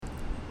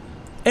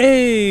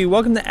Hey,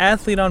 welcome to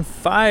Athlete on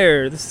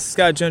Fire. This is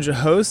Scott Jones, your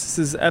host. This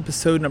is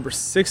episode number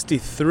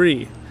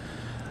 63.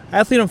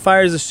 Athlete on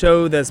Fire is a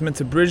show that's meant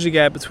to bridge the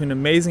gap between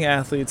amazing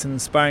athletes and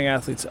inspiring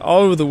athletes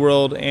all over the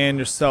world and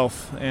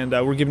yourself. And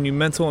we're giving you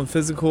mental and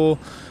physical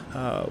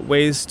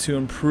ways to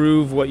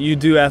improve what you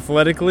do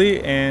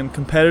athletically and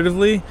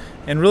competitively,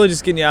 and really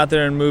just getting you out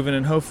there and moving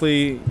and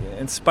hopefully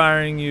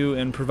inspiring you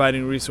and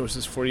providing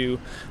resources for you.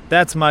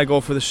 That's my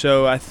goal for the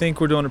show. I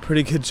think we're doing a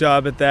pretty good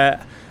job at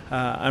that.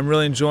 I'm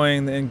really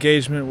enjoying the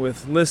engagement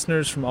with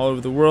listeners from all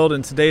over the world,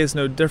 and today is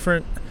no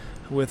different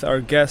with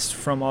our guest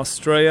from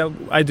Australia.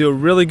 I do a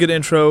really good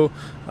intro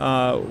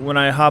when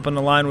I hop on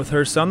the line with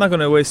her, so I'm not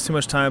going to waste too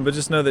much time, but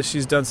just know that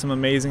she's done some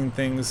amazing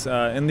things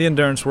in the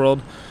endurance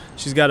world.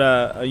 She's got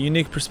a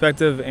unique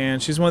perspective,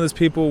 and she's one of those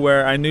people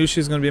where I knew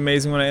she was going to be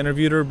amazing when I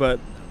interviewed her, but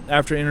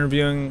after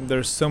interviewing,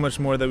 there's so much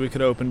more that we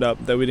could have opened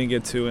up that we didn't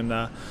get to,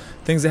 and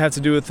things that have to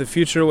do with the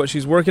future, what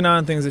she's working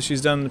on, things that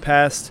she's done in the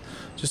past.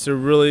 Just a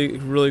really,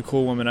 really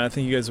cool woman. I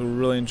think you guys will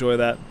really enjoy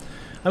that.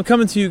 I'm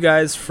coming to you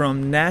guys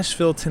from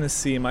Nashville,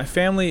 Tennessee. My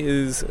family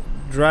is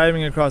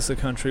driving across the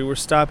country. We're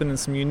stopping in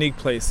some unique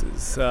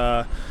places.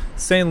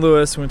 St.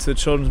 Louis, went to the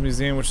Children's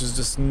Museum, which is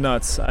just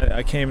nuts.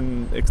 I can't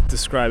even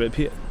describe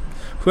it.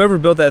 Whoever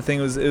built that thing,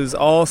 it was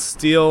all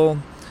steel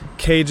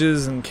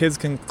cages, and kids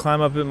can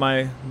climb up it.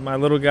 My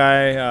little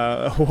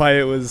guy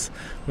Wyatt was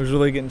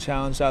really getting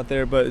challenged out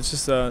there, but it's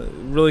just a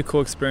really cool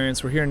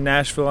experience. We're here in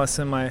Nashville. I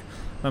sent my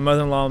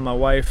mother-in-law and my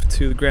wife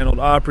to the Grand Ole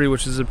Opry,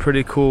 which is a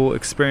pretty cool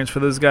experience for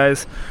those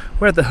guys.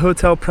 We're at the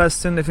Hotel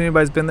Preston. If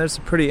anybody's been there, it's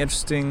a pretty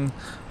interesting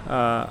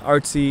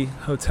artsy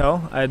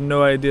hotel. I had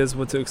no idea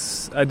what to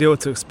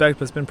expect,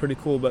 but it's been pretty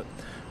cool. But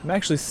I'm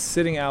actually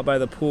sitting out by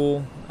the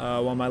pool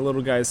while my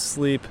little guys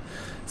sleep.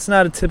 It's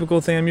not a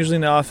typical thing. I'm usually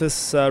in the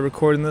office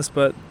recording this,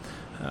 but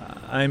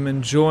I'm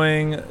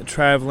enjoying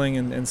traveling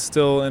and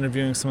still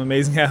interviewing some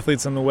amazing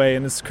athletes on the way.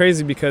 And it's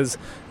crazy because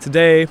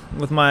today,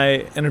 with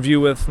my interview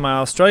with my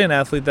Australian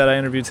athlete that I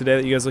interviewed today,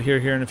 that you guys will hear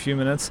here in a few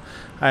minutes,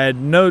 I had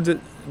no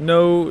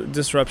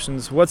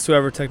disruptions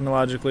whatsoever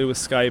technologically with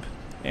Skype.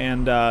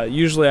 And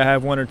usually I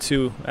have one or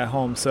two at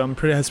home, so I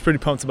was pretty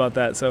pumped about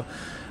that. So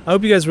I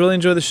hope you guys really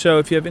enjoy the show.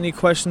 If you have any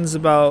questions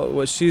about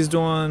what she's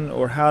doing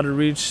or how to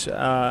reach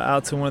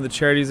out to one of the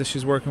charities that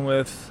she's working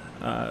with,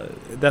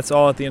 that's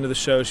all at the end of the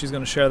show. She's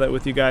going to share that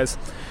with you guys.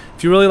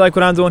 If you really like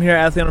what I'm doing here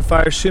at Athlete on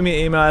Fire, shoot me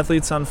an email,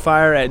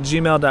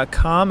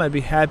 athletesonfire@gmail.com. I'd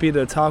be happy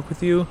to talk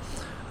with you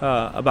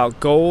about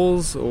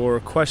goals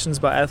or questions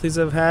about athletes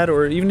I've had,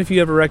 or even if you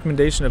have a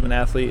recommendation of an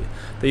athlete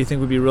that you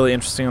think would be really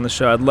interesting on the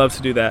show, I'd love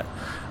to do that.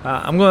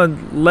 I'm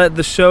going to let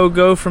the show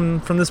go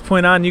from this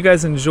point on. You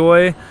guys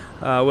enjoy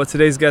what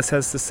today's guest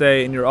has to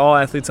say, and you're all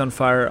athletes on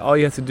fire. All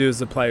you have to do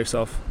is apply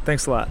yourself.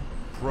 Thanks a lot.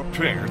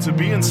 Prepare to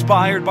be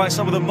inspired by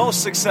some of the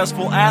most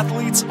successful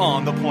athletes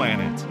on the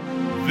planet.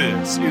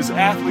 This is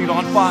Athlete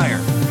on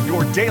Fire,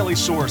 your daily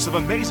source of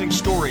amazing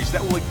stories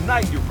that will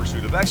ignite your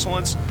pursuit of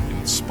excellence and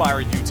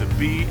inspire you to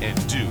be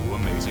and do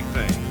amazing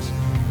things.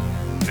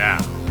 Now,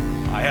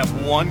 I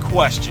have one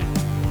question.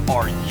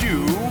 Are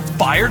you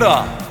fired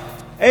up?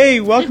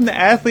 Hey, welcome to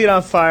Athlete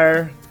on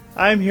Fire.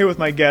 I'm here with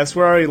my guest.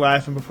 We're already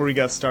laughing before we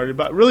got started,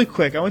 but really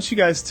quick, I want you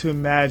guys to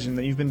imagine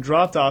that you've been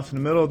dropped off in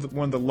the middle of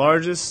one of the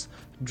largest,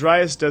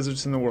 driest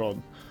deserts in the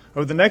world.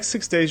 Over the next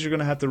 6 days, you're going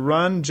to have to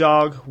run,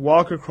 jog,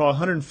 walk, or crawl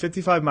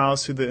 155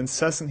 miles through the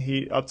incessant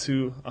heat up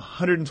to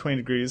 120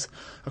 degrees,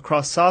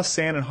 across soft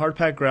sand and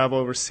hard-packed gravel,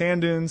 over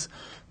sand dunes,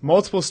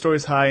 multiple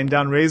stories high, and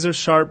down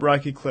razor-sharp,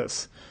 rocky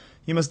cliffs.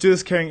 You must do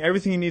this carrying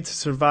everything you need to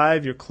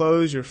survive: your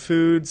clothes, your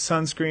food,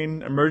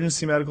 sunscreen,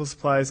 emergency medical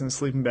supplies, and a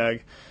sleeping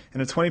bag,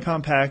 and a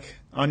 20-pound pack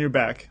on your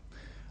back.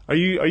 Are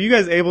you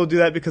guys able to do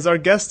that? Because our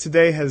guest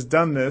today has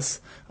done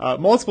this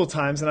multiple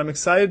times, and I'm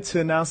excited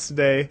to announce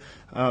today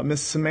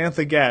Miss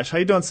Samantha Gash. How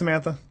you doing,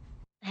 Samantha?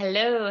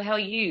 Hello, how are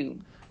you?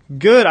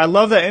 Good. I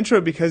love that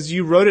intro because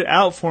you wrote it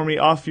out for me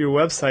off your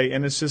website,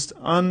 and it's just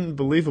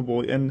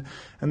unbelievable. And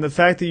the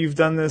fact that you've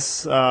done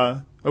this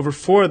over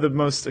 4 of the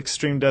most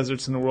extreme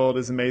deserts in the world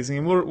is amazing,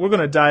 and we're going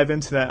to dive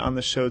into that on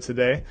the show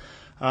today.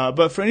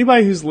 But for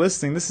anybody who's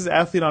listening, this is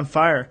Athlete on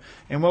Fire,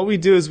 and what we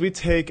do is we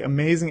take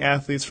amazing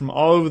athletes from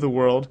all over the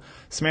world.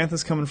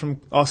 Samantha's coming from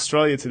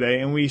Australia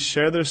today, and we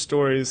share their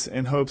stories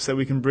in hopes that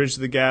we can bridge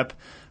the gap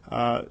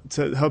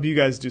to help you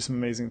guys do some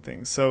amazing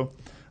things. So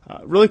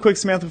really quick,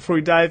 Samantha, before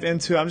we dive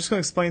into it, I'm just going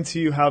to explain to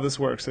you how this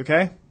works,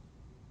 okay?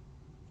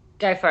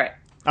 Go for it.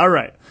 All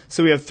right.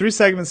 So we have 3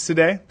 segments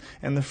today,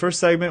 and the first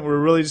segment we're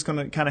really just going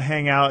to kind of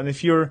hang out. And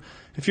if you're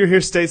here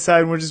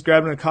stateside and we're just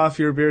grabbing a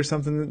coffee or a beer or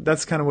something,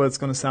 that's kind of what it's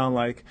going to sound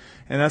like.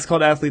 And that's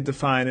called Athlete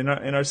Defined.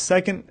 And our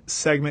second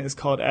segment is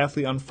called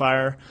Athlete on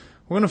Fire.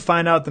 We're going to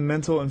find out the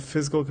mental and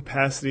physical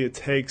capacity it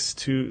takes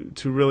to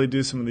really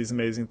do some of these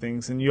amazing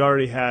things. And you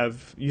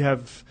have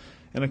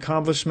an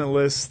accomplishment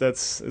list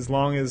that's as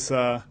long as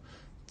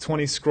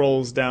 20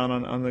 scrolls down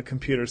on the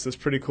computer, so it's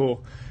pretty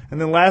cool. And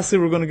then lastly,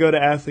 we're going to go to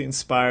Athlete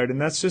Inspired, and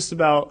that's just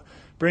about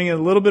bringing a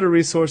little bit of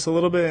resource, a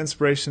little bit of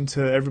inspiration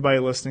to everybody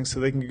listening so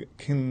they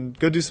can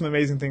go do some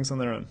amazing things on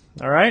their own.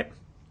 All right?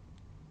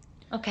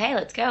 Okay,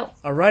 let's go.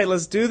 All right,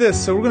 let's do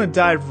this. So we're going to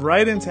dive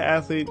right into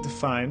Athlete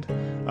Defined.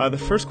 The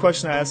first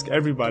question I ask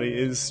everybody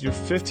is, you're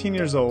 15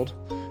 years old.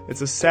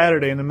 It's a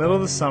Saturday in the middle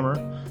of the summer.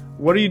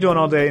 What are you doing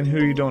all day, and who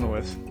are you doing it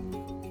with?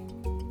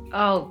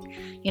 Oh,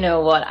 you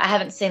know what? I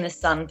haven't seen the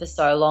sun for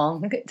so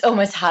long. It's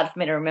almost hard for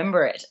me to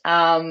remember it.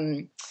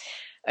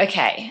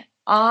 Okay,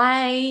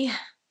 I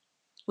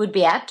would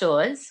be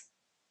outdoors.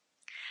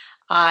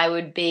 I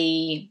would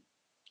be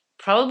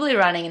probably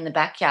running in the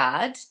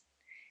backyard,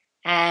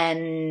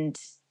 and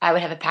I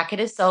would have a packet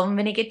of salt and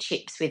vinegar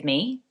chips with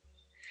me.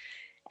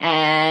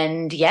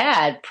 And yeah,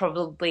 I'd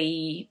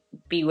probably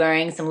be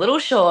wearing some little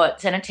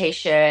shorts and a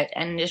t-shirt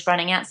and just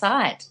running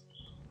outside.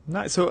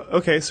 Nice. So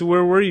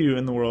where were you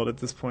in the world at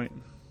this point?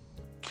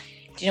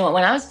 Do you know what?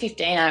 When I was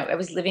 15, I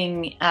was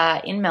living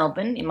in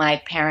Melbourne in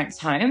my parents'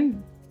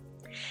 home.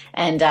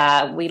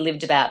 And we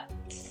lived about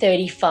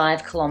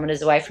 35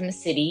 kilometres away from the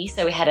city.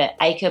 So we had an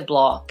acre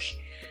block.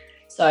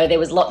 So there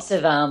was lots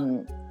of,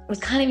 it was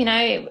kind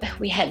of,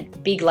 we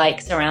had big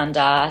lakes around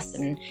us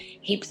and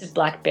heaps of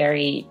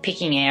blackberry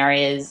picking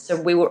areas.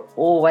 So we were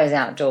always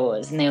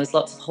outdoors, and there was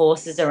lots of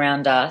horses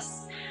around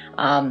us.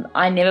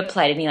 I never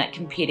played any like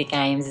computer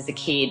games as a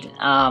kid.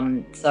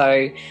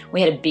 So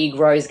we had a big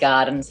rose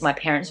garden. So my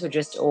parents were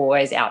just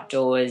always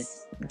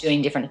outdoors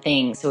doing different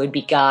things. So we'd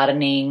be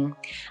gardening,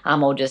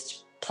 or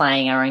just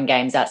playing our own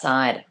games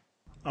outside.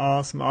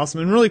 Awesome.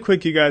 And really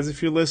quick, you guys,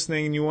 if you're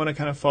listening and you want to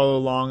kind of follow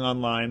along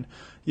online,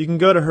 you can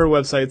go to her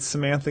website,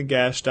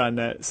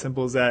 samanthagash.net,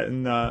 simple as that.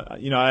 And,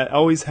 I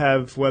always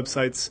have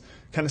websites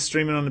kind of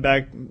streaming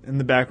in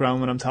the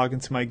background when I'm talking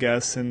to my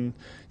guests. And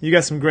you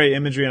got some great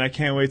imagery, and I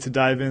can't wait to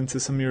dive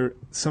into some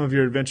of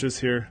your adventures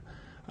here.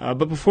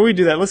 But before we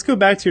do that, let's go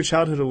back to your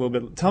childhood a little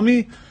bit. Tell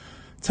me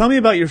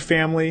about your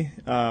family.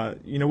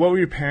 What were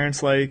your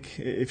parents like,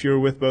 if you were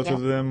with both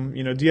of them?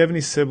 Do you have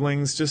any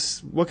siblings?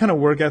 Just what kind of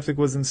work ethic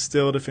was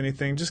instilled, if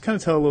anything? Just kind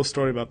of tell a little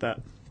story about that.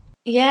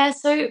 Yeah,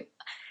 so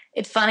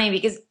it's funny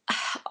because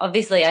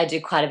obviously I do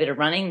quite a bit of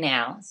running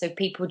now. So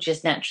people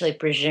just naturally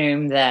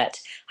presume that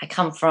I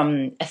come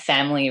from a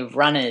family of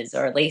runners,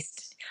 or at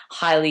least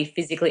highly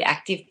physically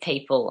active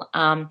people.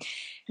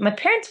 My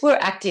parents were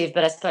active,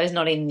 but I suppose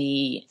not in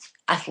the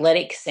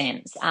athletic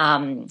sense.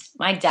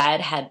 My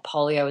dad had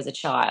polio as a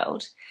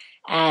child,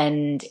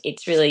 and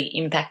it's really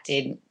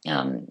impacted.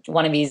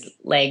 One of his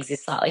legs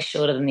is slightly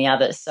shorter than the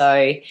other,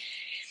 so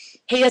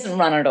he doesn't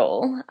run at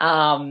all.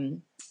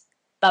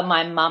 But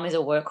my mum is a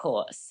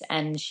workhorse,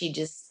 and she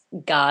just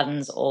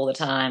gardens all the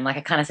time. Like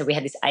I kind of said, we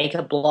had this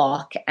acre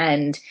block,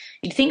 and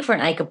you'd think for an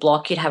acre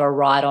block you'd have a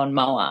ride-on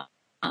mower.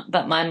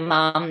 But my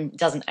mum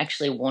doesn't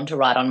actually want a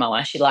ride-on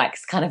mower. She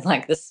likes kind of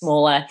like the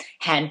smaller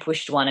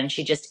hand-pushed one, and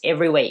she just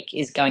every week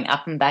is going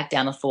up and back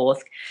down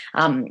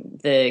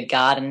the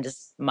garden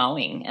just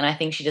mowing. And I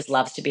think she just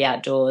loves to be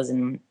outdoors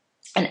and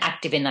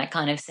active in that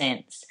kind of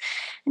sense.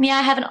 And yeah,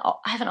 I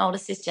have an older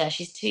sister.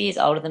 She's 2 years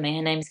older than me.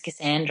 Her name's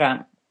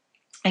Cassandra,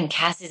 and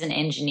Cass is an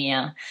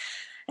engineer.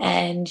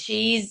 And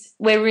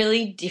we're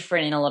really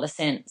different in a lot of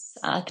sense,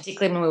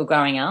 particularly when we were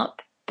growing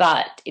up.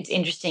 But it's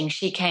interesting,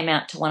 she came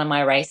out to one of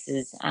my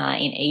races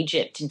in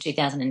Egypt in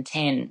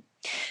 2010.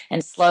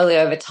 And slowly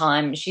over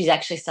time, she's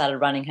actually started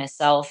running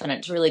herself. And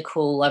it's really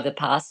cool. Over the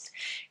past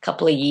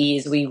couple of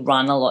years, we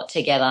run a lot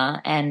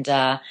together. And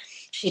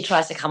she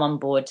tries to come on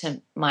board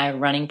to my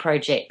running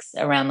projects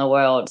around the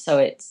world. So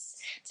it's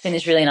been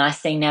this really nice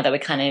thing now that we're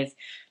kind of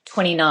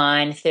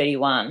 29,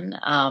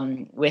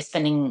 31. We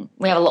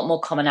have a lot more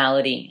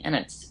commonality, and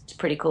it's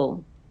pretty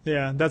cool.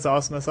 Yeah, that's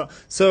awesome.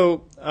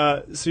 So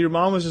your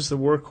mom was just a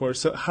workhorse.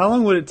 So how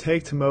long would it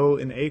take to mow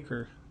an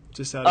acre?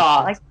 Just out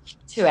of like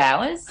 2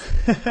 hours.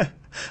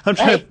 I'm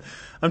trying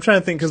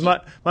to think, because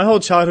my whole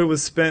childhood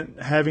was spent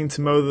having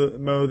to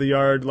mow the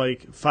yard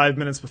like 5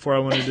 minutes before I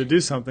wanted to do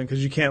something,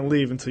 because you can't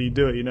leave until you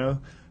do it,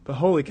 But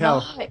holy cow.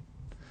 No.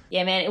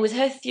 Yeah, man, it was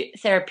her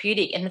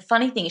therapeutic. And the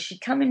funny thing is she'd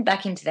come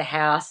back into the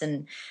house,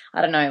 and I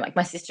don't know, like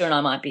my sister and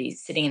I might be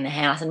sitting in the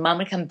house, and Mum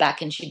would come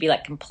back and she'd be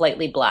like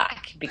completely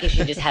black, because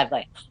she'd just have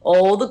like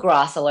all the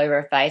grass all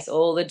over her face,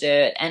 all the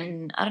dirt.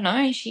 And I don't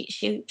know,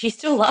 she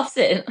still loves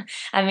it.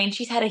 I mean,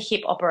 she's had a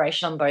hip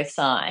operation on both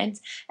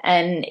sides.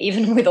 And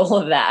even with all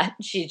of that,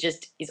 she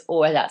just is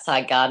always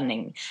outside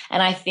gardening.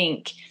 And I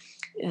think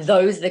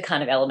those are the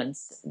kind of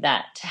elements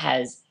that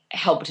has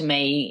helped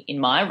me in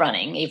my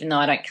running, even though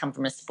I don't come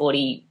from a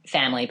sporty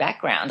family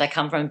background. I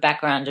come from a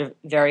background of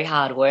very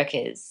hard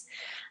workers,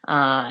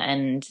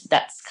 and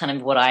that's kind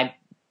of what I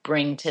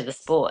bring to the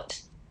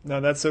sport.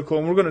 No, that's so cool.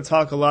 And we're going to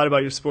talk a lot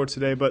about your sport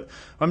today, but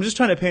I'm just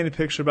trying to paint a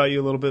picture about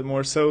you a little bit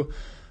more. So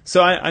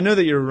I know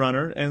that you're a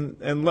runner,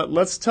 and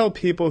let's tell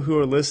people who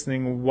are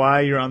listening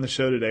why you're on the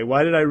show today.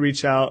 Why did I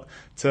reach out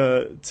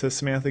to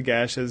Samantha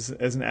Gash as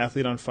an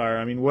athlete on fire?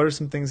 I mean, what are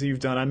some things that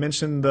you've done? I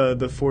mentioned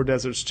the Four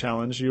Deserts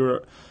Challenge. You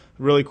were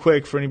really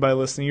quick for anybody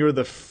listening. You were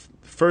the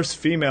first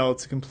female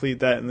to complete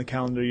that in the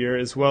calendar year,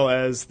 as well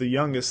as the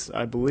youngest,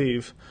 I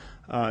believe.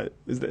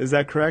 Is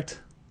that correct?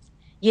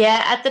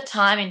 Yeah, at the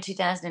time in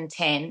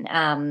 2010,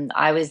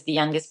 I was the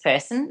youngest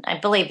person. I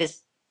believe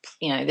there's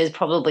there's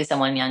probably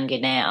someone younger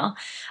now.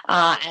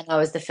 And I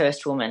was the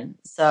first woman.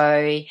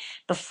 So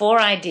before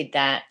I did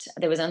that,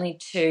 there was only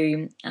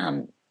two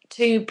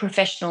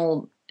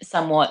professional,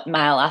 somewhat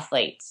male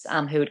athletes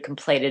who had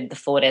completed the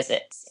 4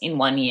 deserts in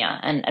 1 year,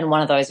 and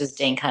one of those was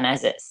Dean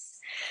Karnazes.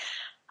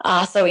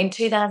 So in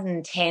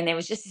 2010, there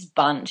was just this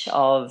bunch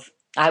of,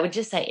 I would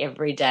just say,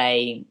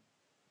 everyday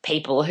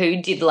people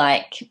who did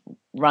like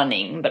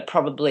running, but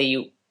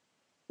probably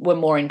were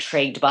more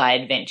intrigued by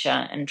adventure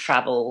and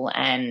travel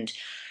and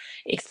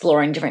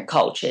exploring different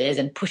cultures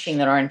and pushing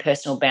their own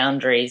personal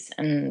boundaries.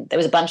 And there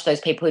was a bunch of those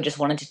people who just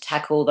wanted to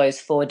tackle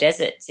those 4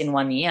 deserts in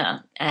 1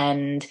 year.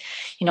 And,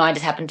 I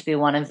just happened to be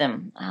one of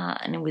them.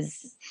 And it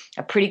was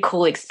a pretty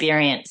cool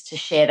experience to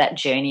share that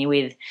journey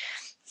with,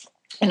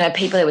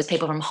 people. There was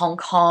people from Hong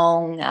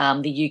Kong,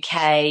 the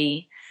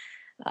UK,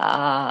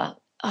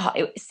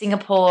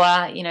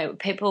 Singapore,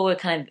 people were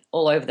kind of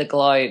all over the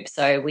globe.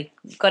 So we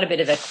got a bit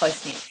of a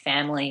close-knit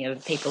family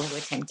of people who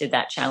attempted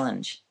that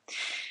challenge.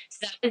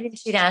 So that was in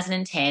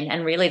 2010,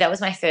 and really that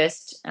was my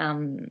first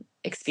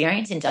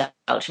experience in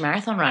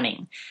ultramarathon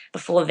running.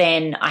 Before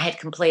then, I had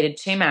completed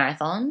 2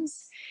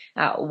 marathons,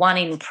 one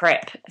in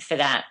prep for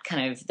that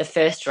kind of the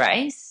first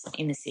race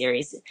in the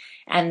series,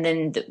 and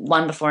then the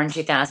one before in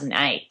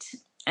 2008.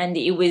 And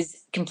it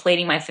was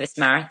completing my first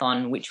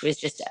marathon, which was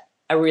just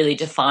a really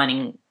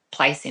defining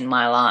place in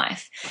my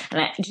life.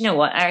 And do you know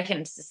what? I reckon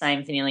it's the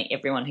same for nearly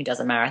everyone who does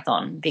a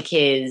marathon,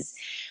 because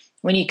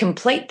when you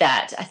complete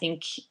that, I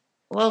think,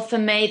 well, for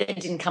me, that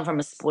didn't come from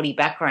a sporty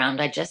background.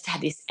 I just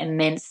had this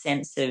immense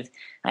sense of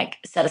like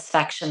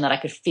satisfaction that I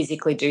could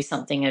physically do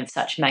something of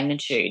such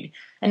magnitude,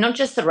 and not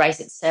just the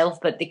race itself,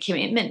 but the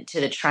commitment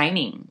to the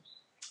training.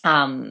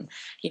 I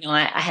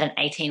had an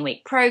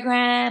 18-week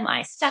program.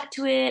 I stuck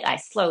to it. I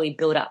slowly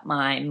built up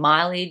my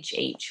mileage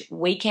each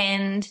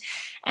weekend.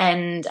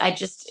 And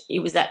it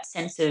was that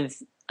sense of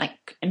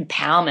like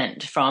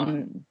empowerment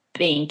from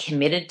being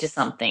committed to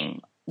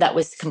something that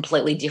was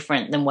completely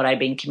different than what I'd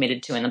been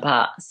committed to in the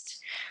past.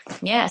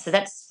 Yeah. So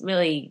that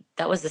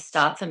was the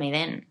start for me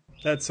then.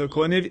 That's so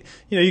cool. And if,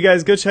 you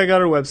guys go check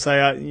out her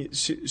website.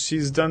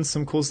 She's done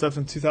some cool stuff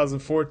in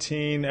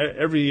 2014.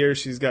 Every year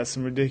she's got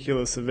some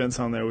ridiculous events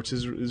on there, which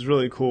is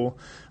really cool.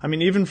 I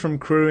mean, even from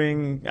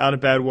crewing out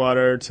of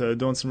Badwater to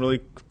doing some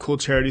really cool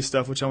charity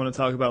stuff, which I want to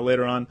talk about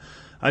later on.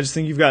 I just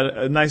think you've got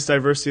a nice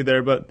diversity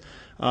there. But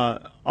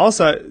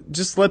also,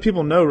 just let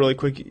people know really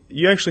quick,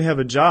 you actually have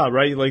a job,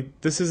 right? Like,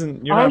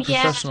 you're not a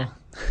professional.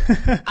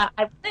 I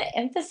want to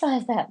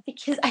emphasize that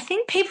because I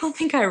think people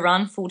think I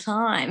run full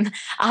time,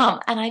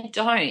 and I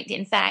don't.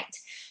 In fact,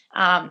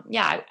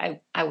 I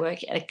work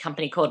at a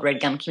company called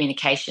Red Gum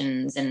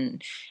Communications,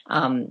 and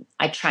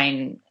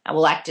I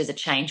will act as a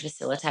change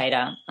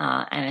facilitator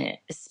and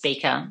a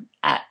speaker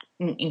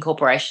in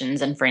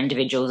corporations and for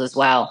individuals as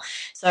well.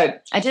 So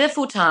I do that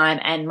full time,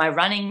 and my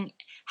running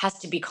has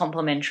to be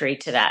complementary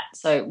to that.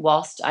 So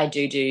whilst I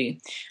do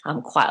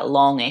quite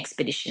long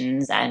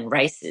expeditions and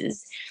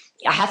races,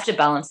 I have to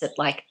balance it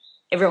like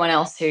everyone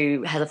else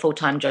who has a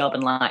full-time job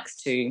and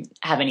likes to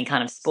have any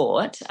kind of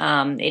sport.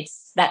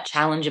 It's that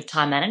challenge of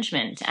time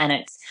management, and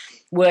it's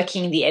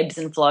working the ebbs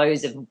and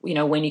flows of,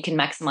 when you can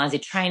maximize your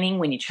training,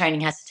 when your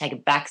training has to take a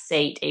back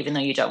seat even though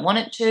you don't want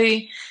it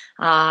to.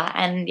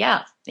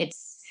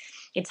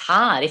 It's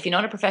hard. If you're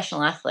not a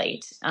professional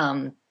athlete,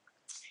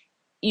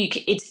 you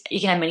can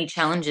have many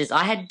challenges.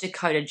 I had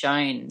Dakota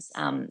Jones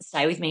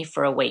stay with me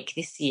for a week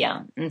this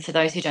year. And for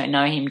those who don't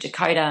know him,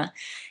 Dakota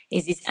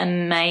is this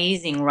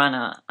amazing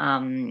runner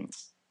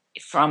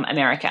from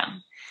America.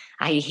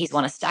 He's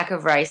won a stack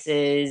of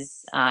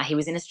races. He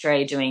was in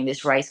Australia doing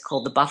this race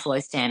called the Buffalo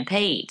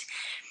Stampede.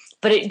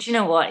 But do you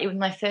know what? It was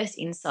my first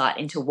insight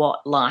into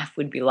what life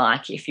would be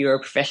like if you were a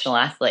professional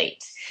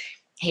athlete.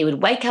 He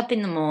would wake up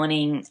in the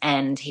morning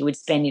and he would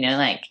spend,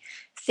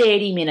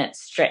 30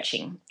 minutes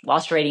stretching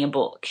whilst reading a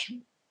book.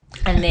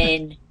 And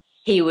then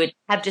he would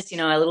have just,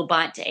 a little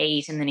bite to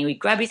eat, and then he would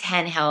grab his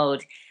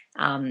handheld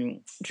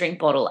drink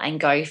bottle and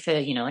go for,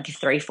 like a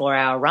 3-4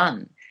 hour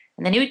run.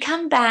 And then he would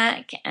come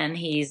back and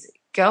his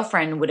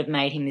girlfriend would have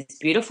made him this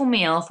beautiful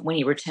meal when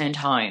he returned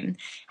home.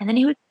 And then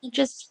he would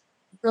just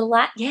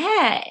relax.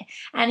 Yeah.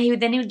 And he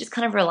would just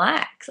kind of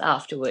relax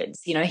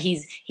afterwards.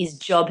 His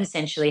job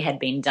essentially had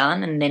been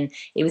done, and then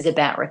it was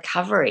about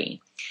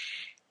recovery.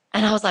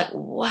 And I was like,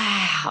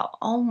 wow,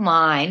 oh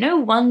my, no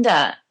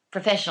wonder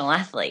professional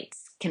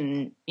athletes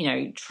can,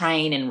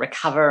 train and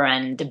recover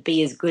and to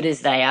be as good as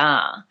they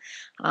are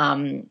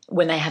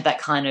when they have that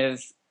kind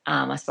of,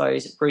 I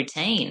suppose,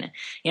 routine.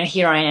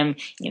 Here I am,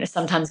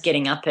 sometimes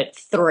getting up at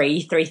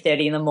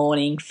 3:30 in the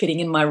morning, fitting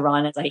in my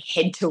run as I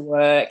head to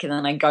work, and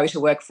then I go to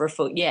work for a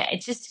full,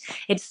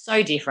 it's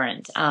so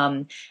different.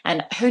 And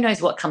who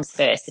knows what comes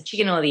first, the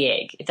chicken or the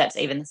egg, if that's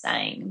even the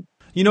saying.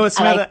 You know what,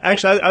 Samantha?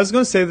 Actually, I was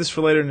going to save this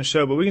for later in the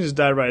show, but we can just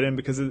dive right in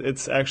because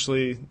it's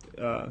actually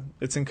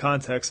it's in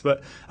context.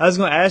 But I was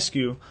going to ask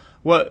you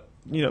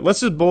let's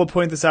just bullet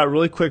point this out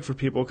really quick for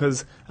people,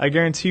 because I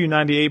guarantee you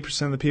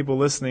 98% of the people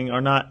listening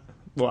are not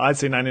well, I'd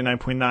say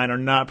 99.9 are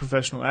not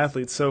professional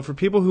athletes. So for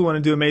people who want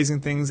to do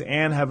amazing things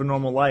and have a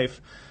normal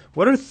life,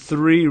 what are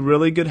 3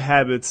 really good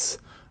habits,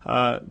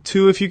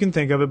 2 if you can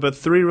think of it, but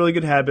 3 really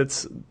good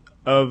habits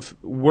of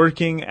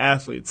working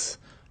athletes,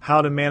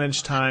 how to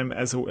manage time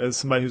as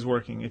somebody who's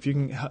working? If you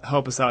can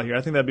help us out here,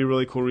 I think that'd be a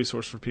really cool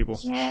resource for people.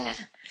 Yeah.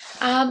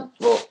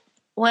 Well,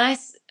 when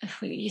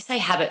you say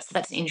habits,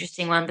 that's an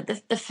interesting one. But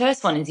the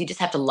first one is you just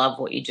have to love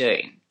what you do.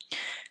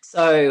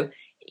 So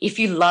if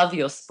you love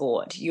your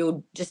sport,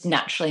 you'll just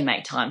naturally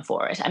make time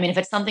for it. I mean, if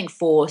it's something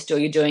forced or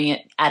you're doing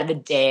it out of a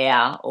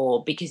dare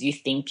or because you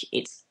think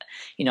it's,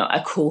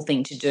 a cool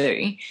thing to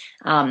do,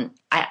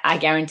 I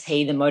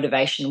guarantee the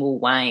motivation will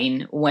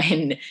wane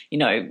when,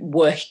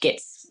 work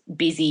gets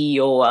busy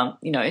or,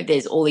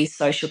 there's all these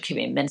social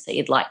commitments that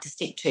you'd like to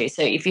stick to.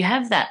 So if you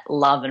have that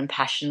love and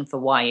passion for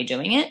why you're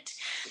doing it,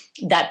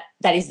 that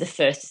is the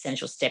first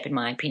essential step, in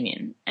my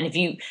opinion. And if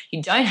you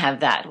don't have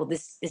that, well,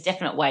 there's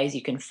definite ways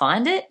you can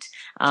find it,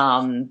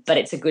 but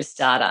it's a good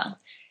starter.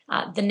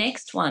 The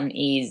next one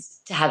is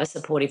to have a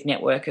supportive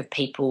network of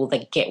people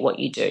that get what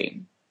you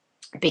do,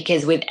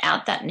 because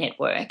without that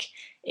network,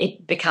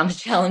 it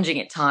becomes challenging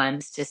at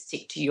times to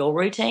stick to your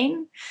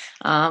routine.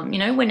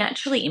 We're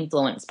naturally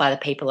influenced by the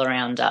people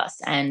around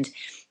us, and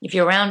if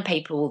you're around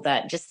people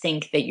that just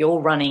think that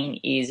your running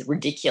is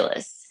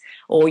ridiculous,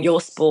 or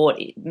your sport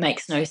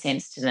makes no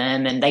sense to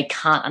them and they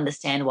can't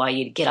understand why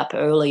you'd get up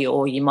early,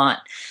 or you might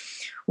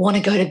want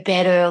to go to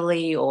bed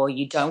early, or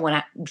you don't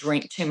want to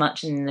drink too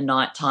much in the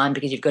night time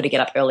because you've got to get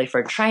up early for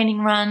a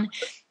training run.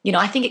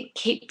 I think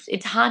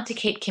it's hard to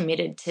keep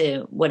committed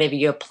to whatever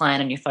your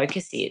plan and your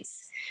focus is.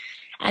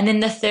 And then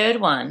the third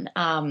one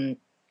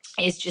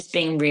is just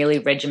being really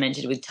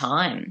regimented with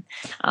time,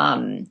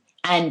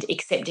 and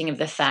accepting of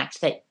the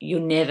fact that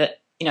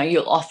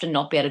you'll often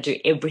not be able to do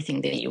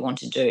everything that you want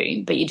to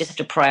do, but you just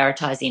have to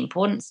prioritize the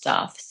important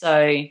stuff.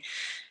 So,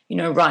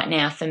 right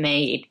now for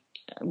me,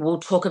 we'll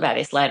talk about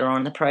this later on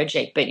in the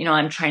project, but,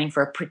 I'm training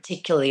for a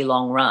particularly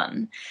long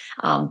run,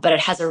 but it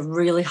has a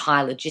really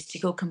high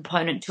logistical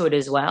component to it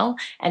as well,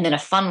 and then a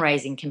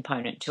fundraising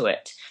component to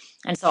it.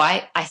 And so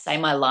I say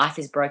my life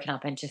is broken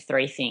up into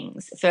 3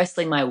 things.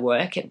 Firstly, my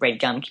work at Red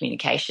Gun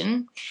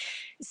Communication.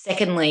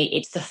 Secondly,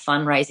 it's the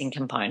fundraising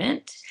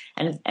component.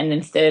 And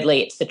then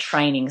thirdly, it's the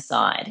training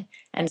side.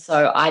 And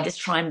so I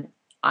just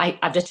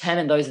I've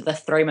determined those are the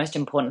 3 most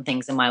important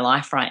things in my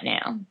life right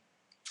now.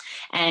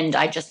 And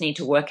I just need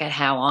to work out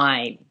how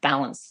I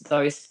balance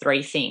those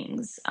 3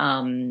 things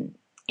in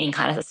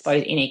kind of, I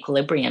suppose, in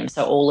equilibrium.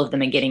 So all of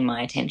them are getting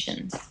my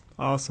attention.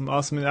 Awesome.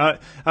 And I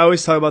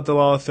always talk about the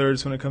law of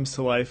thirds when it comes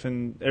to life,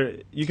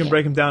 and you can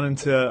break them down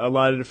into a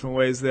lot of different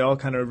ways. They all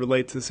kind of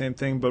relate to the same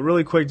thing. But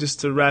really quick, just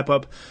to wrap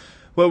up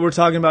what we're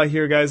talking about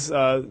here, guys,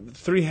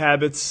 3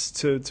 habits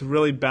to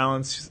really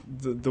balance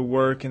the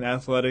work and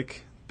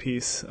athletic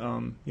piece.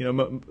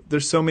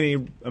 There's so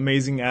many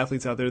amazing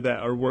athletes out there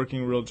that are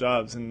working real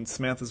jobs, and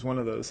Samantha's one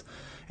of those.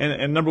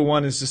 And number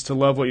 1 is just to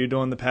love what you're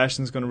doing. The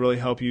passion is going to really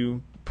help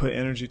you put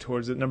energy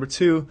towards it. Number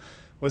 2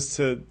 was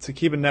to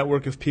keep a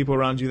network of people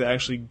around you that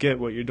actually get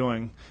what you're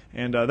doing.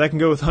 And that can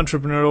go with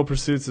entrepreneurial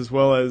pursuits as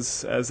well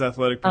as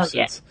athletic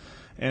pursuits. Oh,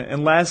 yeah.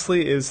 And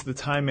lastly is the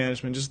time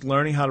management, just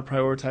learning how to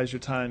prioritize your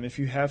time. If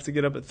you have to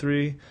get up at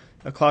 3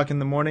 o'clock in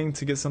the morning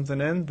to get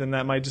something in, then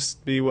that might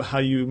just be how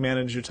you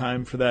manage your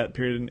time for that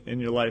period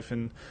in your life.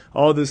 And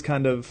all of this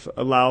kind of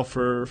allow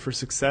for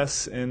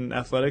success in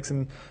athletics.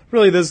 And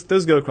really,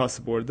 those go across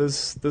the board.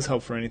 Those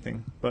help for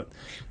anything. But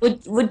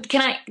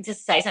can I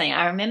just say something?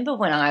 I remember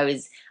when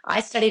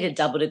I studied a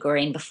double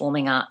degree in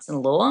performing arts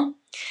and law,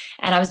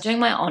 and I was doing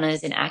my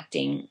honours in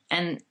acting,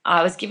 and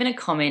I was given a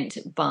comment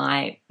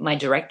by my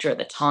director at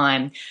the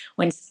time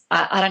when,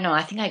 I don't know,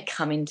 I think I'd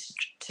come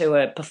into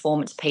a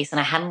performance piece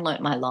and I hadn't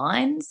learnt my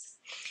lines.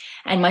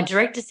 And my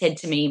director said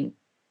to me,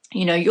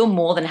 you're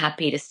more than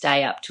happy to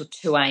stay up till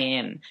 2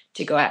 a.m.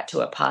 to go out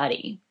to a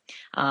party,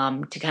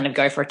 to kind of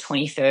go for a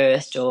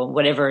 21st or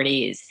whatever it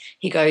is.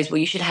 He goes, well,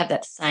 you should have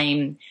that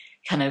same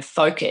kind of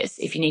focus.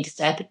 If you need to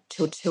stay up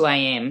till 2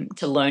 a.m.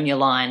 to learn your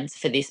lines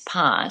for this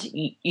part,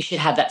 you should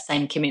have that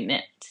same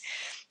commitment.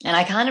 And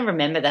I kind of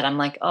remember that. I'm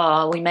like,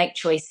 we make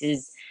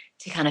choices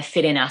to kind of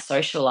fit in our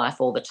social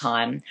life all the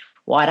time.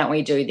 Why don't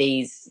we do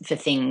these for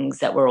things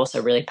that we're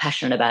also really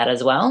passionate about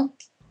as well?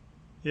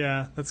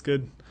 Yeah, that's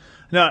good.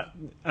 No,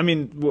 I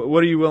mean,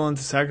 what are you willing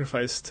to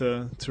sacrifice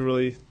to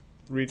really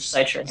reach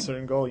a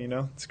certain goal?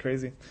 It's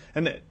crazy.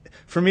 And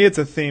for me, it's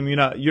a theme.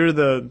 You're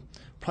the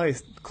probably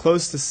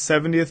close to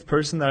 70th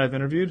person that I've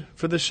interviewed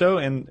for this show,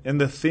 and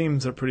the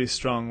themes are pretty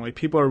strong. Like,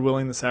 people are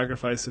willing to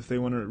sacrifice if they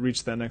want to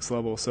reach that next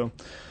level. So, all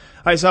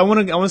right, so I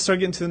want to start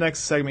getting to the next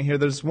segment here.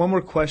 There's one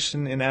more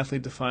question in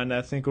Athlete Defined that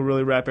I think will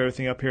really wrap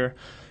everything up here.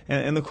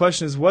 And the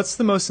question is, what's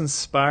the most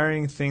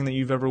inspiring thing that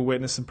you've ever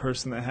witnessed in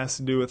person that has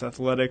to do with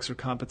athletics or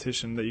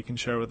competition that you can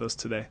share with us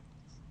today?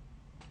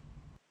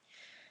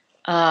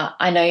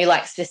 I know you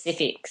like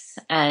specifics,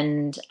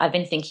 and I've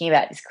been thinking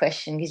about this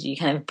question because you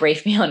kind of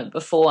briefed me on it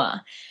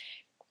before.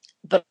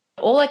 But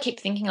all I keep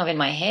thinking of in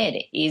my head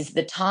is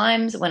the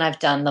times when I've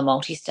done the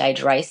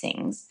multi-stage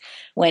racings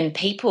when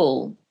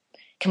people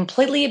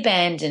completely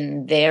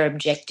abandon their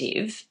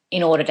objective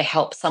in order to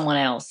help someone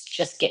else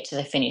just get to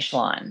the finish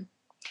line.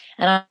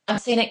 And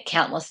I've seen it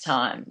countless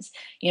times.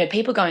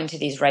 People go into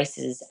these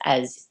races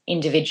as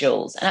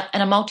individuals.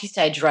 And a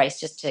multi-stage race,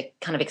 just to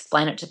kind of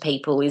explain it to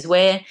people, is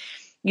where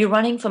you're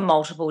running for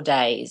multiple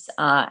days.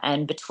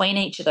 And between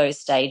each of those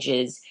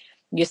stages,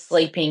 you're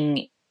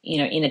sleeping,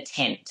 in a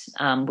tent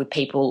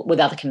with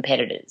other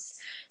competitors.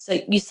 So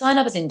you sign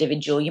up as an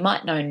individual. You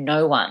might know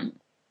no one.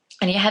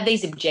 And you have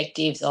these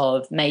objectives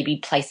of maybe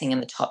placing in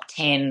the top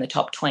 10, the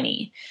top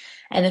 20.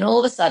 And then all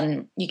of a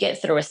sudden you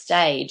get through a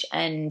stage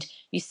and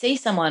you see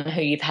someone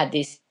who you've had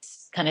this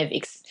kind of,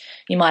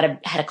 you might have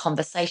had a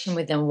conversation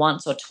with them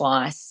once or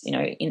twice,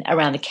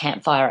 around the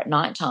campfire at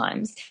night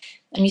times,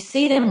 and you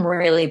see them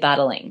really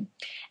battling.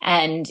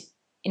 And,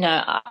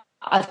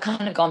 I've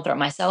kind of gone through it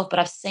myself, but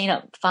I've seen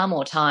it far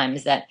more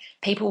times that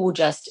people will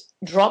just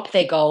drop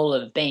their goal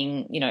of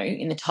being,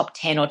 in the top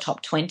 10 or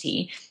top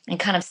 20 and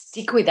kind of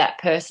stick with that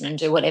person and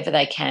do whatever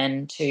they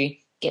can to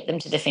get them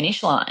to the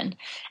finish line.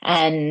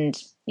 And,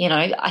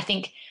 I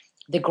think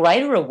the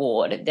greater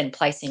reward than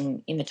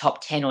placing in the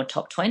top 10 or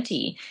top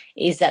 20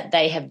 is that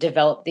they have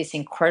developed this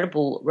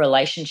incredible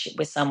relationship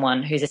with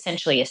someone who's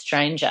essentially a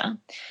stranger.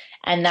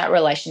 And that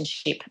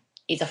relationship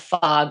is a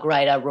far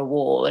greater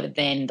reward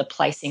than the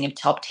placing of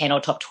top 10 or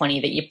top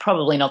 20 that you're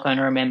probably not going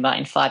to remember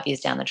in 5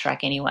 years down the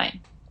track anyway.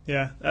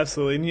 Yeah,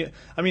 absolutely.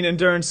 And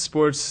endurance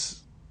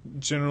sports,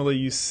 generally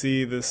you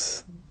see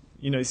this,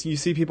 you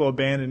see people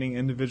abandoning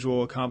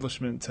individual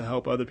accomplishment to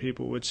help other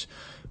people, which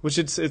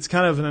it's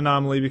kind of an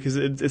anomaly because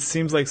it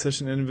seems like such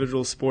an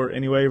individual sport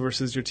anyway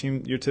versus your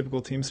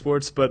typical team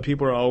sports, but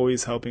people are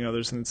always helping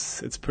others, and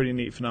it's a pretty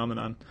neat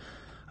phenomenon.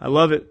 I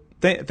love it.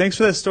 Thanks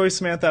for that story,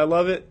 Samantha. I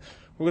love it.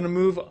 We're going to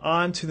move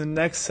on to the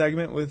next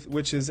segment,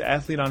 which is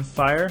Athlete on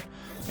Fire.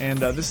 And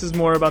this is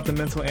more about the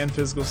mental and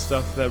physical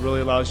stuff that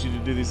really allows you to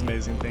do these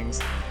amazing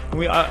things.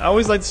 And I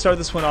always like to start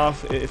this one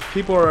off. If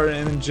people are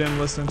in the gym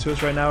listening to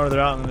us right now or they're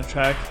out on the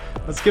track,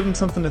 let's give them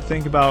something to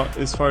think about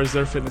as far as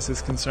their fitness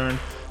is concerned.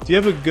 Do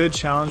you have a good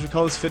challenge? We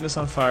call this Fitness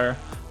on Fire.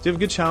 Do you have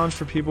a good challenge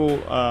for people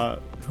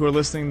who are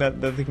listening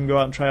that they can go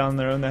out and try on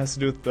their own that has to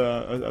do with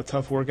a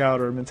tough workout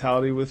or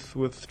mentality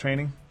with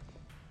training?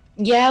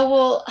 Yeah,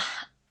 well,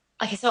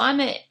 okay, so I'm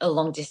a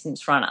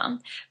long-distance runner,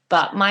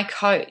 but my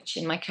coach,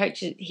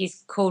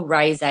 he's called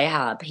Ray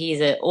Zahab.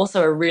 He's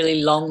also a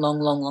really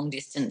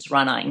long-distance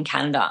runner in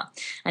Canada,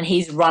 and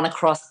he's run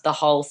across the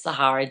whole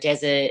Sahara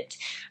Desert,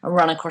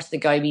 run across the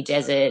Gobi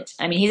Desert.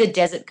 I mean, he's a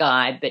desert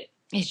guy, but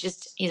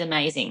he's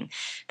amazing.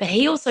 But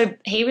he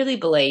really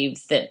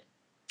believes that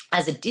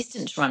as a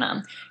distance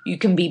runner, you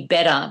can be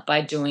better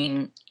by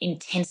doing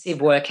intensive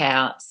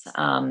workouts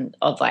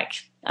of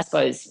I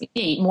suppose,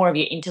 more of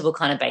your interval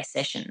kind of based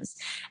sessions.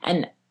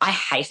 And I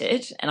hate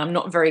it, and I'm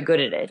not very good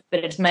at it,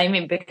 but it's made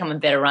me become a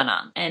better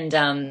runner. And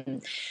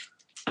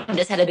I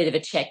just had a bit of a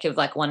check of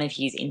one of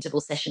his interval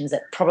sessions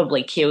that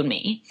probably killed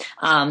me.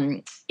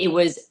 I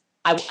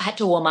had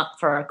to warm up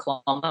for a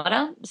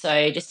kilometre,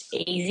 so just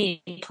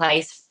easy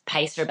pace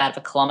for about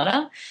a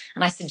kilometre.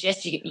 And I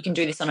suggest you can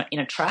do this in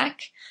a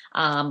track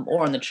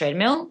or on the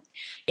treadmill.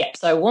 Yep,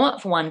 so warm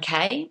up for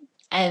 1K.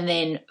 And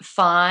then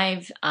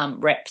 5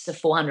 reps of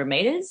 400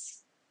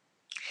 meters,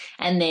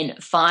 and then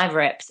 5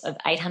 reps of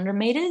 800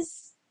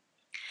 meters,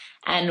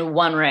 and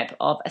 1 rep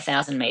of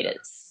 1,000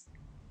 meters.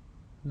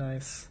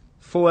 Nice.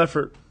 Full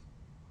effort.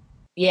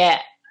 Yeah.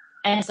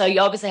 And so you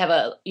obviously have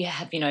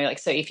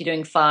so if you're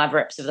doing 5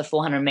 reps of the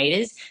 400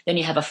 meters, then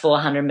you have a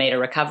 400 meter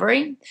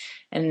recovery.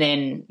 And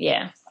then,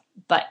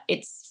 but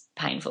it's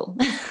painful.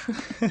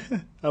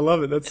 I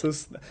love it. That's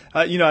just,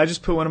 I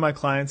just put one of my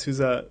clients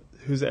who's an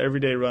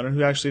everyday runner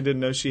who actually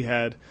didn't know she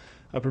had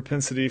a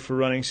propensity for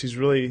running. She's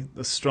really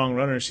a strong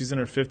runner. She's in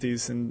her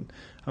 50s, and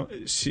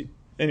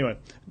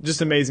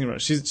just amazing runner.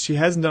 She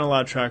hasn't done a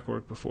lot of track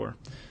work before.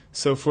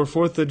 So for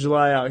 4th of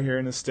July out here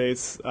in the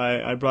States,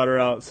 I brought her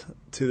out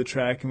to the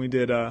track, and we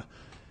did a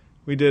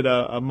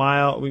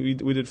mile. We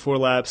did 4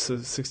 laps of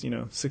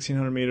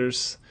 1,600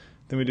 meters.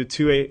 Then we did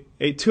two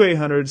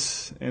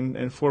 800s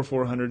and 4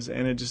 400s,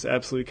 and it just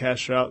absolutely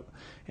cashed her out.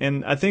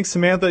 And I think,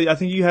 Samantha,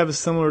 you have a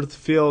similar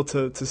feel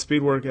to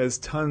speed work as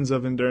tons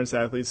of endurance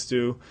athletes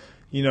do.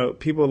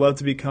 People love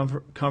to be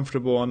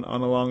comfortable on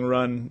a long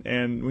run,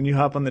 and when you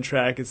hop on the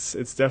track, it's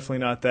definitely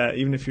not that.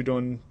 Even if you're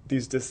doing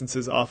these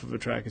distances off of a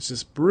track, it's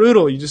just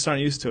brutal. You just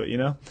aren't used to it,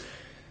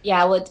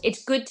 Yeah, well,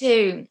 it's good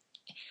to,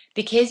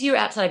 because you're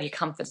outside of your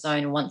comfort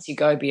zone once you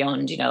go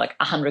beyond,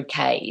 100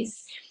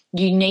 Ks,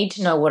 you need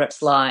to know what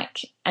it's like.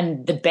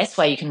 And the best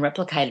way you can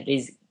replicate it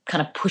is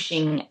kind of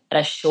pushing at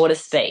a shorter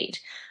speed.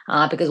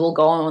 Because we'll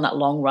go on that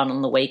long run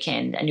on the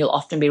weekend, and you'll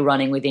often be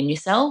running within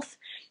yourself.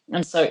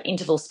 And so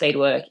interval speed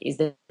work is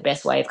the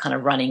best way of kind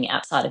of running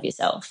outside of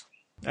yourself.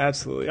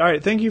 Absolutely. All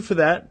right. Thank you for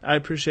that. I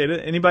appreciate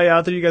it. Anybody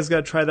out there, you guys got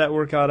to try that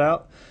workout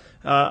out.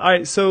 All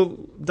right.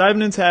 So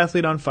diving into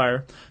Athlete on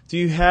Fire, do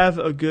you have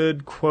a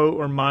good quote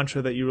or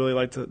mantra that you really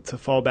like to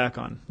fall back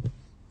on?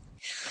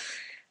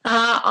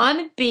 I'm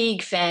a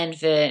big fan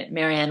for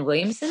Marianne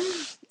Williamson.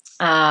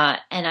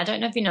 And I don't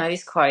know if you know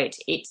this quote.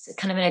 It's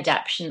kind of an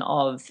adaptation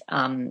of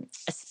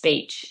a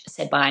speech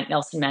said by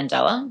Nelson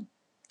Mandela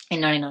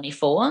in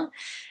 1994.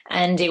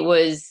 And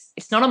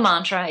it's not a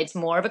mantra, it's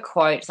more of a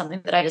quote,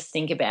 something that I just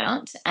think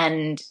about.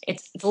 And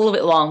it's a little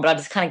bit long, but I'll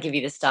just kind of give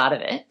you the start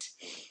of it.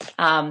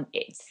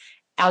 It's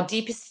our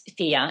deepest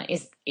fear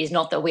is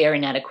not that we are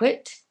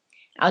inadequate.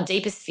 Our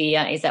deepest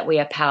fear is that we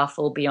are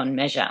powerful beyond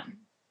measure.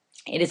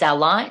 It is our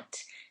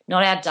light,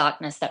 not our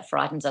darkness, that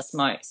frightens us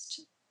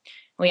most.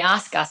 We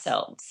ask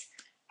ourselves,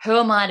 who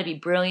am I to be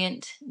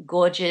brilliant,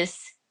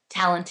 gorgeous,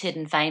 talented,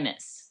 and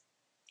famous?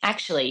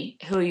 Actually,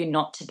 who are you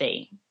not to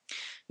be?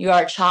 You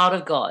are a child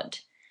of God.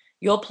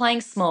 Your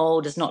playing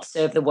small does not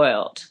serve the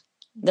world.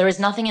 There is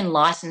nothing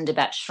enlightened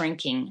about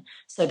shrinking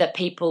so that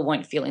people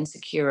won't feel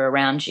insecure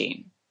around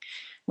you.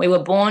 We were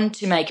born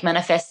to make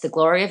manifest the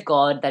glory of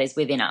God that is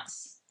within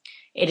us.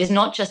 It is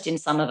not just in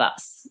some of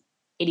us,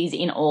 it is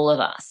in all of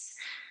us.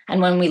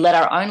 And when we let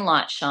our own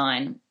light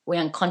shine, we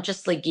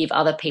unconsciously give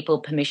other people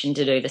permission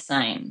to do the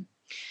same.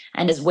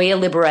 And as we are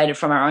liberated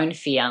from our own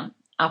fear,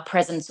 our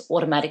presence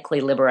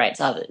automatically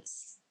liberates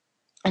others.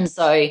 And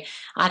so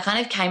I kind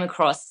of came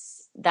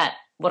across that,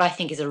 what I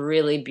think is a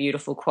really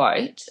beautiful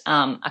quote,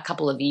 a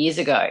couple of years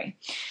ago.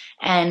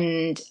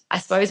 And I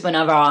suppose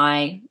whenever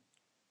I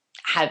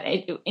have,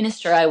 in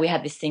Australia, we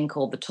have this thing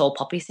called the tall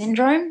poppy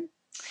syndrome.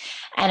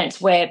 And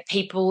it's where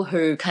people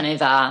who kind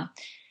of are,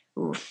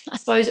 I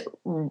suppose,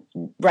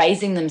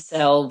 raising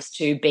themselves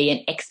to be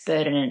an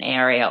expert in an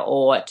area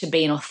or to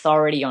be an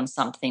authority on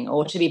something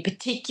or to be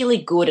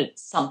particularly good at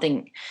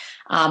something,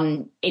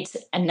 it's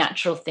a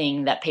natural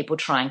thing that people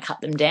try and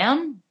cut them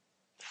down.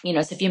 You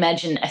know, so if you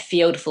imagine a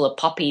field full of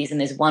poppies and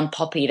there's one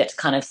poppy that's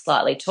kind of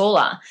slightly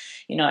taller,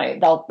 you know,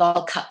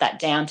 they'll cut that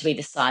down to be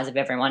the size of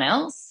everyone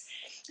else.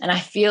 And I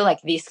feel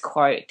like this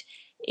quote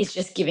is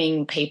just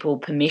giving people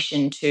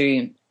permission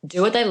to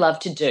do what they love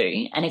to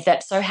do. And if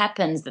that so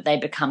happens that they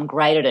become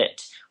great at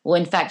it, well,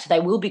 in fact, they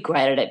will be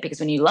great at it,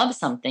 because when you love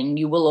something,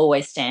 you will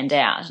always stand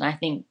out. And I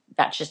think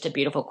that's just a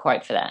beautiful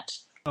quote for that.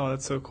 Oh,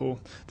 that's so cool.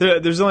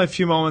 There's only a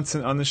few moments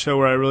on the show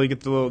where I really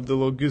get the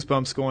little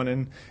goosebumps going,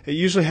 and it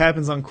usually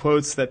happens on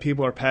quotes that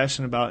people are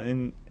passionate about.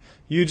 And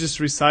you just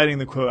reciting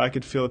the quote, I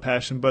could feel the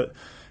passion. But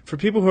for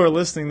people who are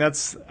listening,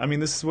 this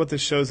is what this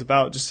show's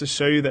about, just to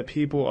show you that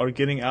people are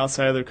getting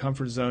outside of their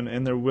comfort zone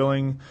and they're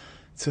willing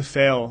to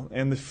fail.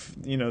 And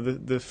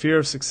the fear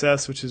of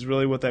success, which is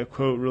really what that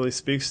quote really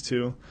speaks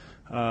to,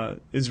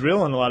 is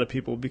real in a lot of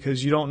people,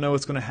 because you don't know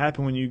what's going to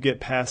happen when you get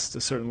past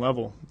a certain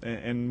level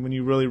and when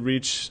you really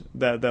reach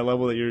that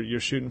level that you're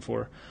shooting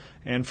for.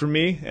 And for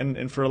me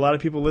and for a lot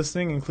of people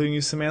listening, including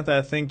you, Samantha,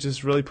 I think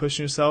just really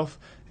pushing yourself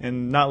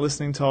and not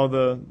listening to all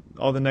the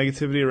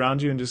negativity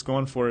around you and just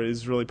going for it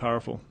is really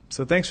powerful.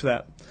 So thanks for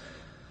that.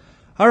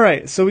 All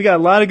right, so we got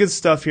a lot of good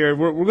stuff here.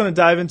 We're going to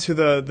dive into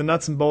the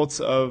nuts and bolts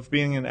of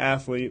being an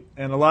athlete,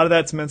 and a lot of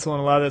that's mental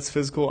and a lot of that's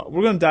physical.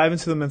 We're going to dive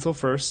into the mental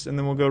first, and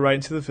then we'll go right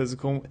into the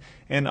physical.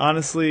 And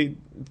honestly,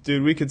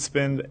 dude, we could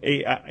spend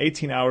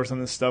 18 hours on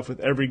this stuff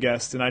with every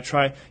guest, and I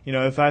try,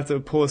 if I have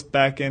to pull us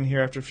back in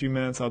here after a few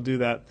minutes, I'll do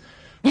that.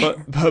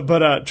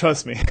 But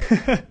trust me.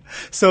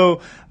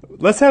 So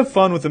let's have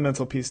fun with the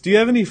mental piece. Do you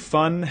have any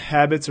fun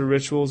habits or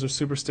rituals or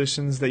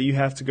superstitions that you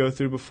have to go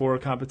through before a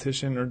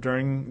competition or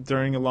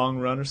during a long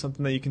run or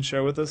something that you can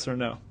share with us, or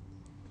no?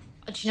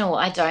 Do you know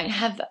what? I don't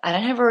have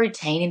a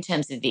routine in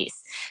terms of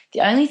this.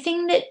 The only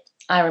thing that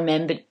I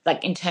remember,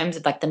 like in terms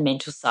of like the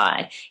mental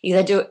side, is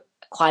I do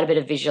quite a bit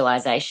of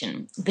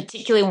visualization,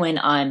 particularly when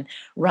I'm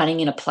running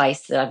in a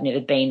place that I've never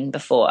been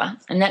before.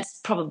 And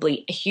that's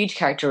probably a huge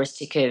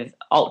characteristic of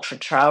ultra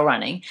trail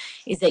running,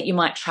 is that you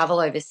might travel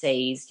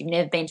overseas, you've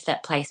never been to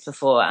that place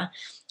before,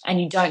 and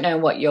you don't know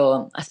what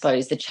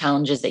the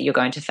challenges that you're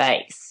going to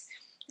face.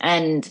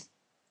 And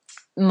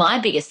my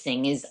biggest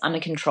thing is I'm a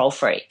control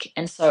freak.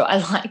 And so I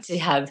like to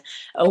have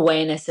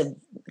awareness of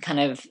kind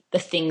of the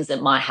things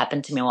that might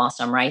happen to me whilst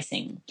I'm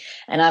racing.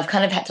 And I've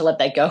kind of had to let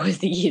that go as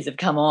the years have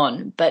come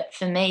on. But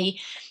for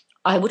me,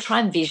 I will try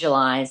and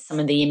visualize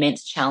some of the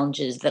immense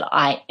challenges that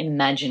I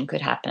imagine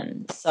could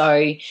happen.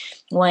 So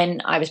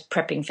when I was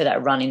prepping for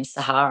that run in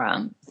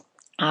Sahara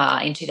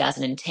in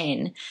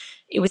 2010,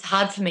 it was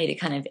hard for me to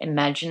kind of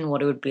imagine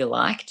what it would be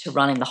like to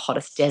run in the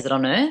hottest desert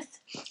on earth.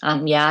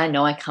 Yeah, I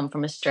know I come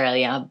from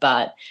Australia,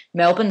 but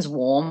Melbourne's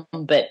warm,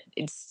 but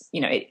it's,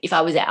 if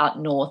I was out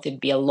north, it'd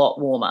be a lot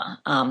warmer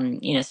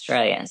in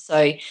Australia.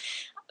 So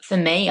for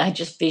me, I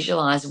just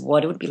visualize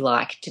what it would be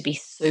like to be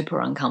super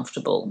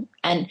uncomfortable,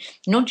 and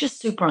not just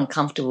super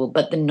uncomfortable,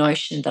 but the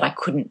notion that I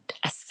couldn't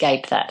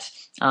escape that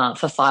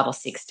for 5 or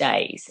 6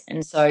 days.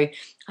 And so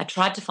I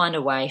tried to find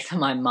a way for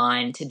my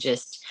mind to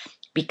just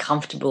be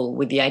comfortable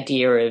with the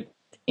idea of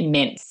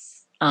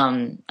immense,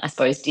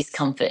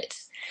 discomfort.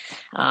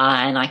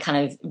 And I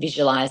kind of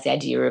visualized the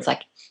idea of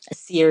like a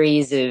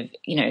series of,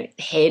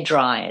 hair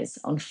dryers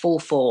on full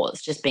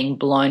force just being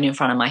blown in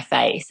front of my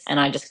face,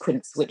 and I just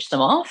couldn't switch them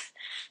off.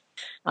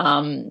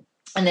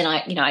 And then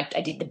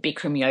I did the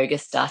Bikram yoga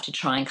stuff to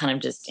try and kind of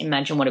just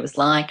imagine what it was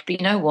like. But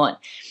you know what?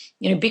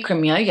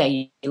 Bikram yoga,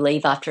 you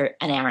leave after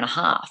an hour and a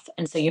half.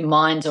 And so your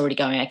mind's already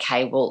going,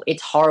 okay, well,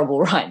 it's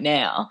horrible right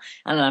now.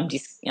 And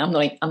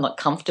I'm not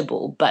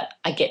comfortable, but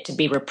I get to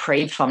be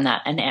reprieved from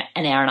that an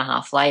hour and a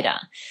half later.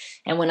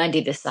 And when I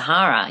did the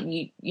Sahara,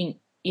 you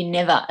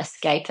never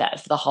escape that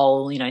for the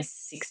whole,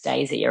 6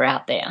 days that you're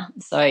out there.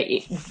 So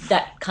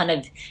that kind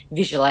of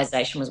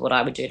visualization was what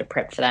I would do to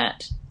prep for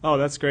that. Oh,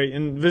 that's great.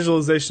 And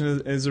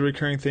visualization is a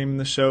recurring theme in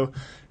the show.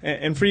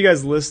 And for you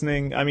guys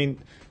listening, I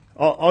mean,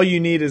 all you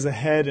need is a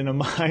head and a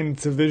mind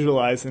to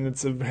visualize, and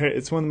it's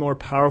one of the more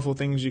powerful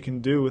things you can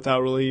do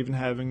without really even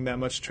having that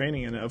much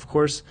training in it. Of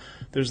course,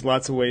 there's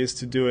lots of ways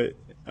to do it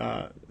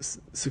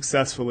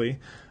successfully,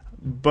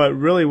 but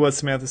really what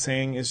Samantha's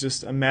saying is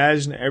just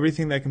imagine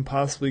everything that can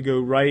possibly go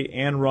right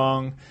and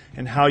wrong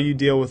and how you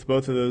deal with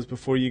both of those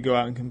before you go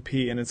out and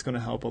compete, and it's going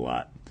to help a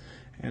lot.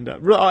 And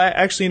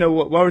actually,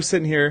 while we're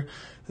sitting here,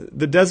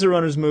 the Desert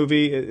Runners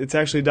movie, it's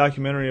actually a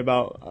documentary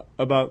about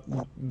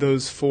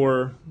those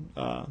 4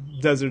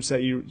 deserts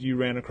that you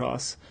ran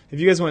across. If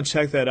you guys want to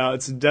check that out,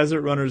 it's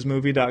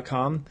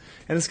desertrunnersmovie.com,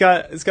 and it's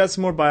got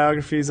some more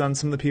biographies on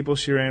some of the people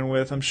she ran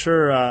with. I'm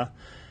sure. I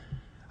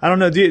don't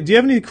know. Do you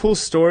have any cool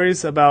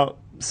stories about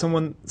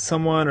someone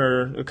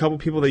or a couple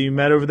people that you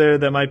met over there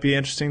that might be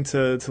interesting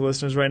to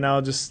listeners right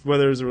now? Just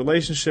whether it was a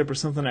relationship or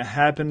something that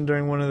happened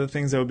during one of the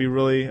things that would be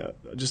really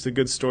just a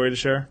good story to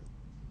share.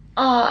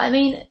 Oh, I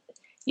mean,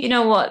 you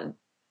know what?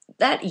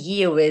 That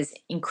year was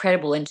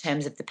incredible in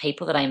terms of the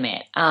people that I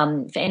met.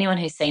 For anyone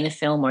who's seen the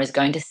film or is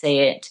going to see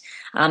it,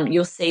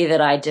 you'll see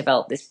that I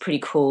developed this pretty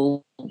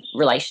cool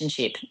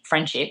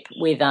friendship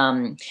with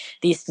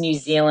this New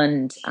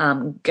Zealand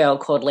girl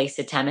called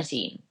Lisa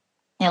Tamati.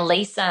 Now,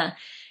 Lisa,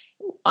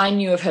 I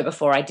knew of her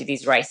before I did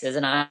these races,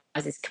 and I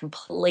was this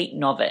complete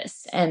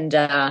novice. And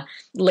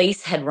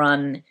Lise had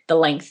run the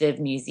length of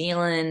New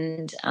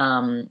Zealand.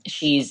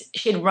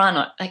 She'd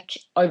run like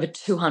over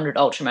 200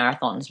 ultra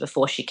marathons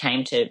before she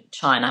came to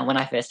China when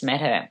I first met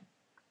her.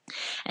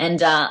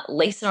 And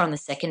Lisa on the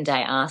second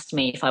day asked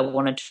me if I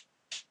wanted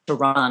to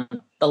run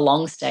the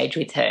long stage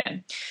with her.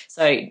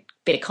 So,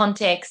 bit of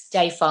context: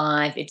 day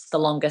 5, it's the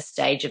longest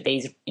stage of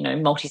these,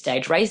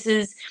 multi-stage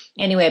races,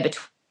 anywhere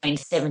between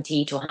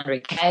 70 to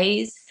 100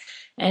 Ks.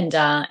 And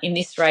in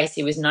this race,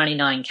 it was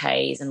 99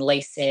 Ks. And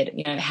Lee said,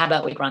 how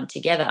about we run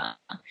together?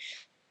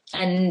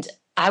 And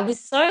I was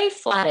so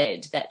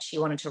flattered that she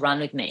wanted to run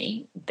with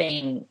me,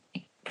 being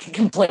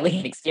completely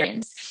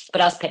inexperienced,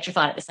 but I was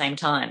petrified at the same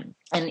time.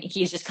 And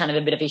here's just kind of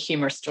a bit of a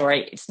humorous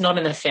story. It's not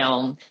in the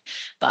film,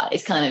 but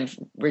it's kind of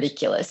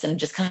ridiculous and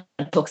just kind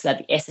of talks about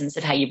the essence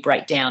of how you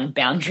break down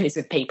boundaries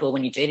with people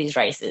when you do these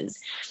races.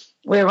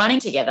 We were running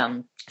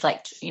together for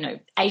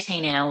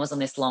 18 hours on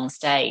this long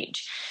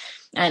stage.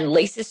 And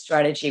Lisa's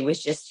strategy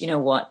was just,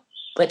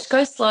 let's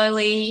go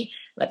slowly.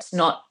 Let's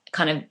not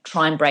kind of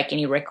try and break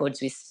any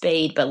records with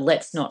speed, but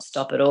let's not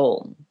stop at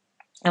all.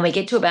 And we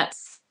get to about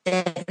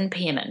 7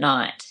 p.m. at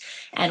night.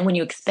 And when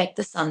you expect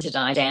the sun to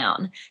die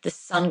down, the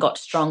sun got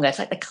stronger. It's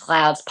like the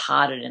clouds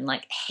parted and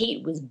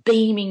heat was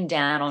beaming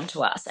down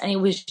onto us. And it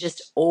was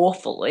just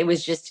awful. It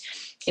was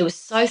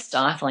so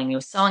stifling. It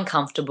was so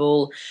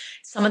uncomfortable.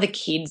 Some of the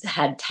kids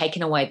had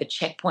taken away the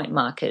checkpoint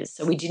markers,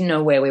 so we didn't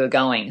know where we were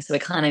going. So we're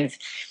kind of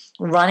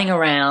running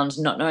around,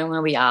 not knowing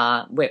where we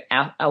are.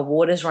 Our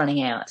water's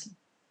running out.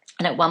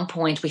 And at one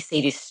point, we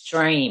see this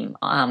stream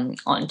on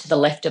to the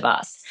left of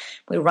us.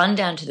 We run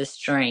down to the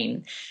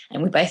stream,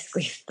 and we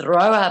basically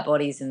throw our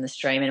bodies in the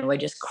stream, and we're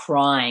just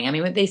crying. I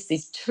mean, with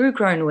these 2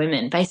 grown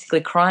women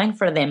basically crying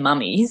for their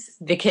mummies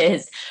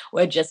because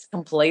we're just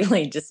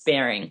completely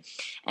despairing.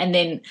 And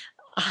then,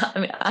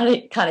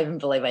 I can't even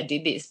believe I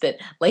did this, but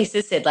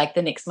Lisa said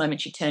the next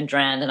moment she turned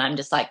around and I'm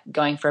just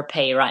going for a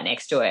pee right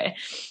next to her.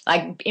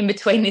 In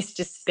between this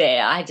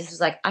despair, I just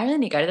was I really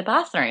need to go to the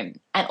bathroom.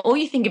 And all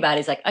you think about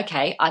is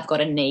okay, I've got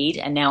a need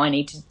and now I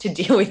need to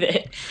deal with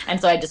it. And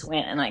so I just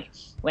went and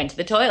went to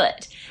the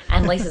toilet.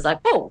 And Lisa's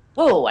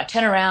whoa, I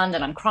turn around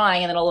and I'm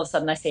crying, and then all of a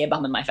sudden I see a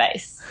bum in my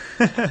face.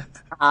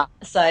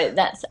 So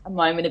that's a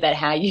moment about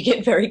how you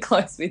get very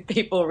close with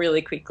people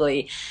really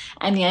quickly.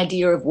 And the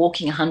idea of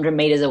walking 100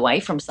 meters away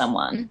from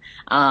someone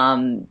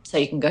so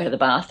you can go to the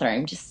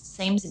bathroom just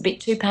seems a bit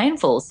too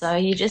painful. So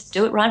you just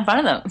do it right in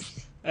front of them.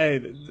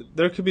 Hey,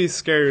 there could be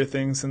scarier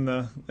things in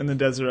the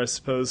desert, I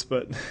suppose,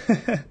 but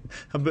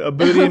a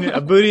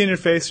booty in your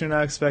face, you're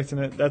not expecting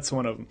it. That's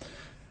one of them.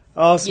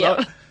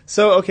 Yep.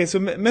 So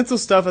mental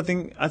stuff. I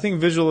think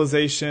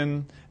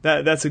visualization.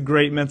 That's a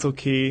great mental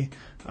key.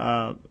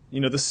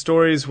 The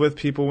stories with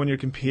people when you're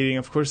competing.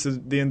 Of course,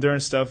 the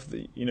endurance stuff.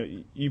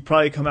 You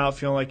probably come out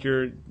feeling like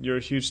you're a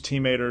huge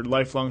teammate or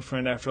lifelong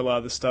friend after a lot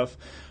of this stuff.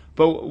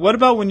 But what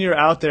about when you're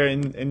out there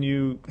and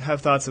you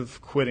have thoughts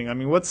of quitting? I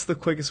mean, what's the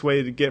quickest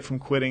way to get from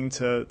quitting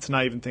to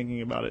not even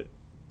thinking about it?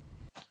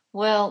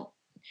 Well,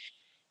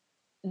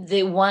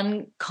 the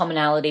one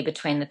commonality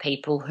between the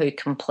people who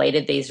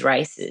completed these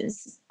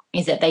races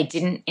is that they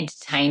didn't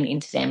entertain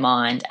into their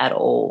mind at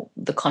all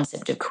the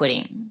concept of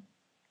quitting.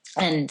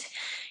 And,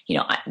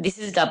 this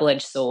is a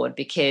double-edged sword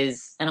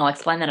because, and I'll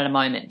explain that in a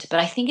moment, but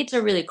I think it's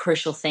a really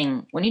crucial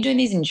thing when you're doing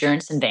these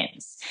endurance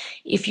events.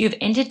 If you've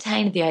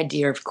entertained the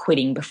idea of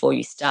quitting before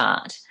you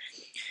start,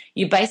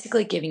 you're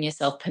basically giving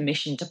yourself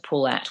permission to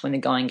pull out when the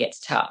going gets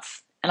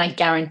tough. And I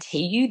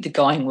guarantee you the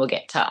going will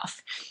get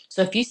tough.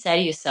 So if you say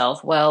to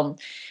yourself, well,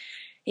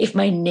 if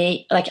my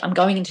knee, like I'm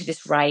going into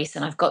this race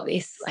and I've got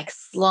this like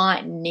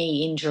slight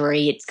knee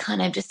injury, it's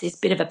kind of just this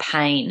bit of a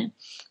pain.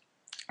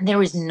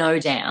 There is no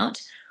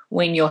doubt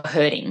when you're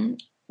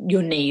hurting,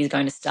 your knee is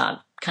going to start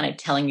kind of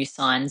telling you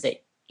signs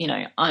that,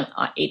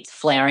 it's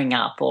flaring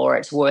up or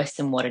it's worse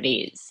than what it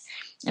is.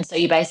 And so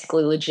you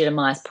basically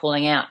legitimize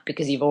pulling out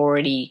because you've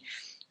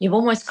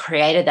almost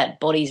created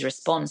that body's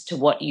response to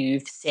what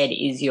you've said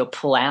is your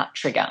pull out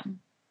trigger.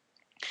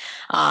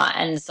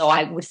 And so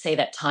I would see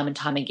that time and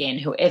time again.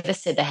 Whoever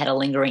said they had a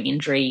lingering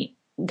injury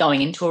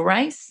going into a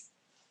race,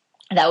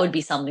 that would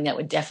be something that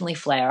would definitely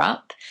flare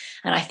up.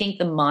 And I think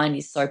the mind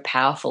is so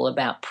powerful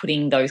about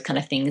putting those kind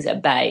of things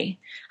at bay.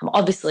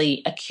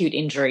 Obviously, acute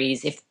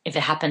injuries, if it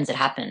happens, it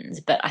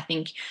happens. But I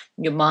think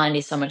your mind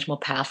is so much more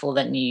powerful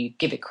than you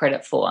give it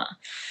credit for. At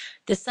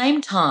the same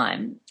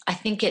time, I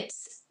think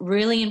it's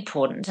really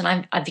important,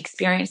 and I've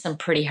experienced some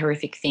pretty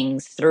horrific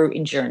things through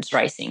endurance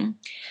racing.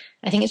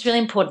 I think it's really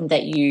important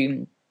that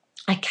you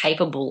are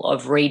capable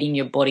of reading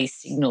your body's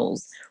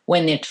signals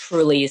when there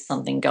truly is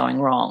something going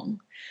wrong.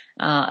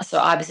 So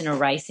I was in a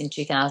race in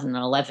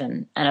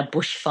 2011 and a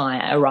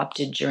bushfire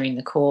erupted during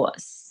the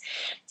course.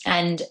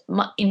 And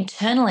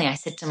internally I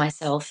said to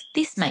myself,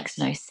 this makes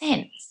no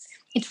sense.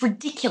 It's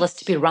ridiculous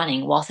to be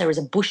running whilst there is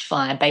a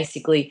bushfire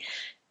basically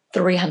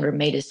 300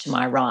 metres to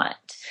my right.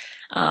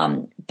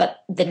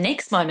 But the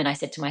next moment I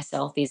said to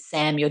myself is,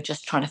 Sam, you're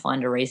just trying to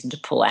find a reason to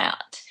pull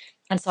out.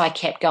 And so I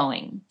kept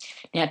going.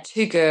 Now,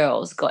 2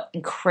 girls got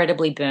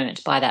incredibly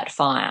burnt by that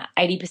fire,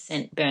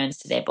 80% burns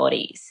to their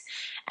bodies.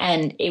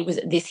 And it was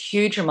this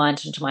huge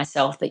reminder to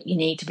myself that you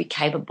need to be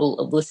capable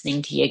of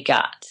listening to your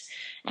gut.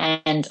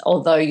 And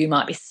although you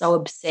might be so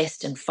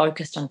obsessed and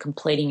focused on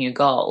completing your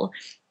goal,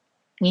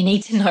 you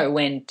need to know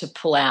when to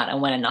pull out and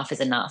when enough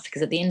is enough,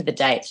 because at the end of the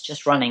day, it's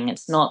just running.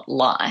 It's not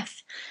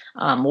life.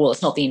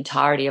 It's not the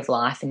entirety of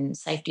life, and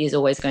safety is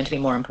always going to be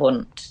more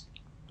important.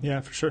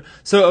 Yeah, for sure.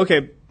 So,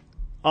 okay,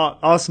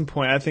 awesome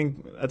point. I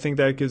think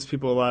that gives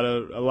people a lot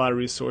of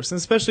resource, and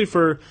especially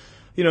for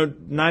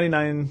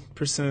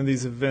 99% of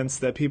these events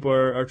that people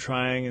are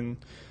trying, and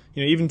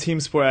even team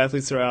sport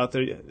athletes that are out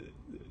there.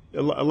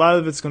 A lot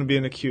of it's going to be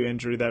an acute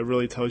injury that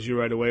really tells you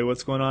right away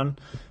what's going on.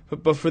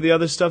 But for the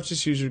other stuff,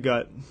 just use your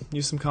gut.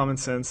 Use some common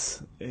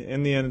sense.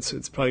 In the end,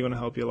 it's probably going to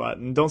help you a lot.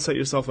 And don't set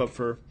yourself up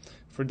for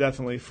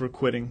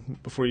quitting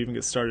before you even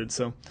get started.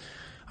 So, all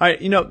right,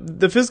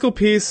 the physical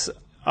piece,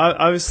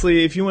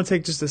 obviously, if you want to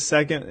take just a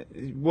second,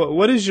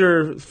 what is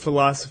your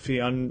philosophy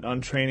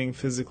on training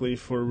physically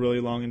for really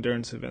long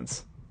endurance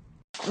events?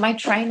 My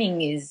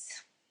training is,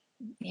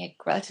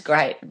 that's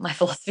great. My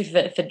philosophy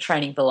for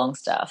training for long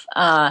stuff,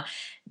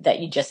 that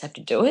you just have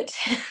to do it.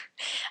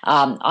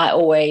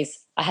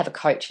 I have a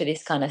coach for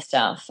this kind of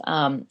stuff.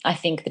 I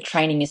think the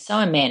training is so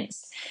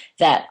immense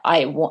that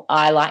I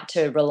like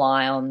to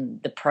rely on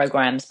the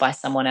programs by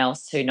someone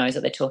else who knows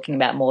what they're talking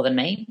about more than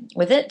me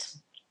with it.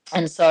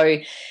 And so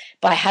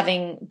by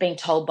having been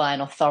told by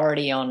an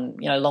authority on,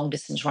 long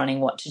distance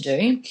running what to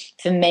do,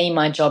 for me,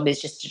 my job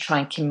is just to try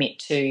and commit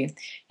to,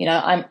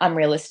 I'm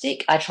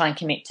realistic. I try and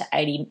commit to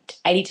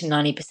 80 to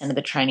 90% of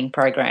the training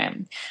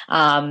program,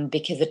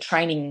 because the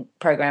training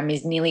program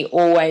is nearly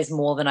always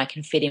more than I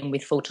can fit in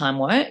with full-time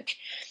work.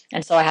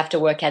 And so I have to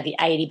work out the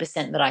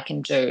 80% that I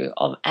can do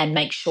and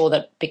make sure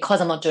that because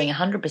I'm not doing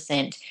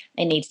 100%,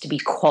 it needs to be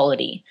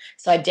quality.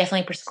 So I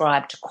definitely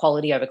prescribe to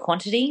quality over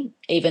quantity,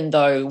 even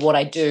though what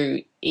I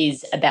do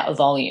is about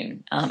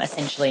volume,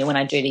 essentially, when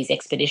I do these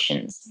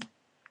expeditions.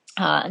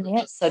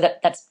 So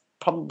that's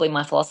probably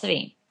my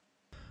philosophy.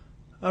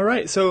 All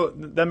right, so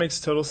that makes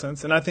total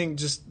sense, and I think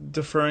just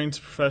deferring to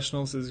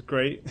professionals is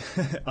great.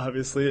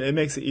 Obviously, it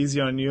makes it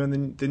easier on you,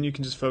 and then you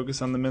can just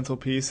focus on the mental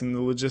piece and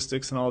the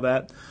logistics and all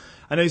that.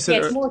 I know you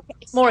said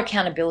it's more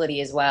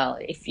accountability as well.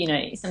 If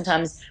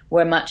sometimes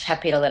we're much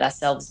happier to let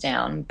ourselves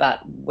down,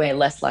 but we're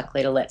less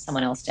likely to let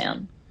someone else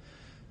down.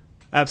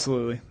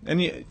 Absolutely,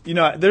 and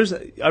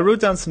I wrote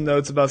down some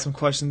notes about some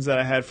questions that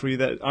I had for you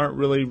that aren't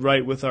really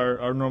right with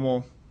our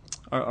normal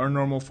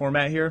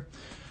format here.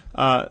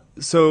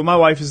 So my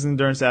wife is an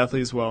endurance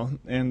athlete as well,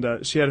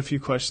 and she had a few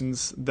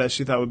questions that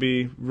she thought would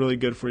be really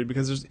good for you,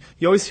 because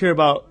you always hear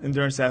about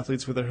endurance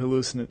athletes with their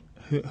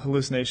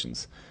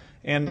hallucinations.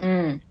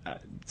 And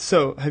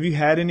so have you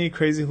had any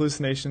crazy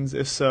hallucinations?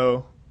 If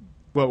so,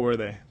 what were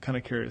they? Kind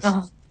of curious.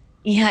 Oh,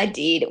 yeah, I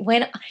did.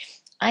 When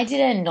I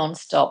did a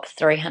nonstop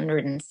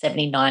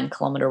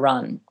 379-kilometre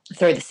run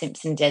through the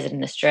Simpson Desert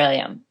in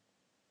Australia.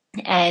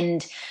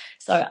 And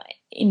so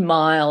in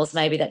miles,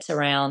 maybe that's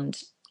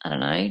around,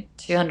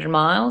 200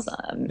 miles.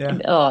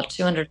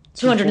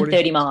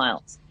 230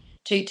 miles.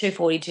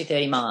 240,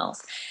 230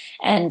 miles.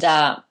 And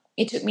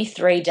it took me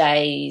 3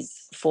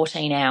 days,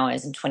 14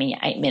 hours and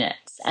 28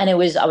 minutes. And I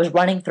was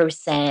running through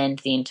sand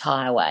the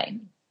entire way.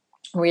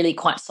 really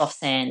quite soft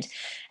sand.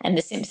 And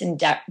the Simpson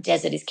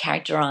Desert is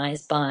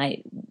characterized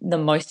by the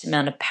most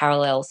amount of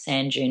parallel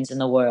sand dunes in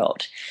the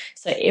world.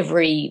 So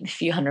every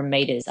few hundred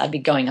meters, I'd be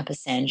going up a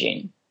sand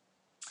dune.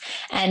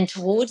 And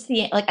towards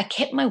the end, like I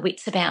kept my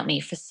wits about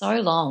me for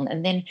so long.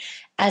 And then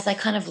as I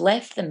kind of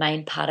left the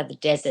main part of the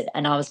desert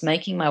and I was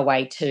making my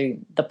way to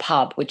the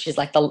pub, which is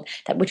like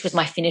which was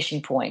my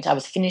finishing point. I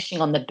was finishing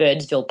on the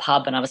Birdsville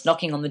pub and I was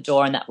knocking on the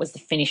door and that was the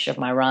finish of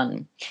my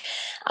run.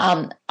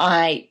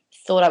 I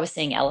thought I was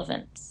seeing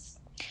elephants.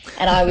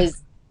 And I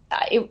was,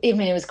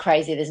 it was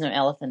crazy. There's no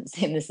elephants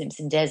in the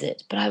Simpson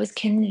Desert. But I was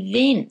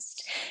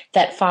convinced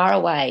that far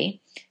away,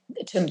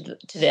 to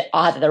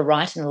either the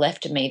right and the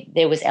left of me,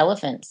 there was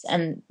elephants,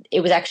 and it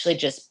was actually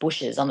just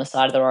bushes on the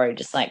side of the road,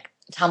 just like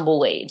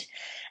tumbleweed.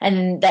 And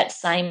in that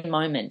same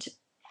moment,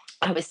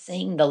 I was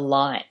seeing the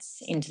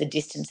lights into the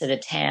distance of the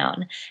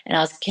town, and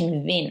I was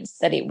convinced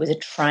that it was a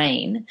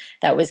train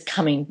that was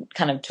coming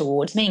kind of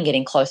towards me and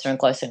getting closer and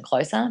closer and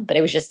closer, but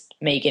it was just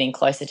me getting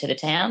closer to the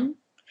town.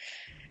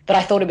 But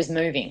I thought it was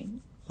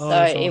moving. Oh,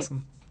 that's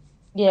awesome.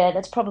 Yeah,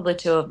 that's probably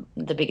two of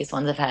the biggest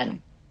ones I've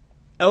had.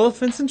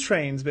 Elephants and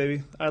trains,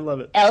 baby. I love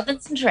it.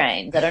 Elephants and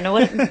trains. I don't know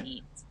what it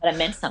means, but it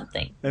meant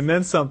something. It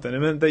meant something. It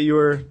meant that you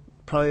were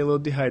probably a little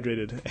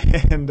dehydrated.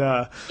 And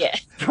yeah,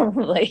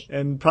 probably.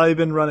 And probably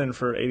been running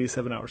for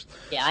 87 hours.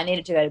 Yeah, I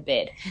needed to go to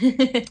bed.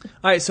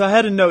 All right, so I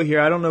had a note here.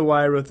 I don't know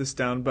why I wrote this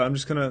down, but I'm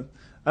just going to...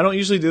 I don't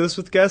usually do this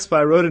with guests, but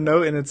I wrote a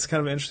note, and it's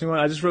kind of an interesting one.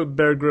 I just wrote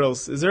Bear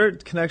Grylls. Is there a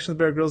connection with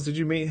Bear Grylls? Did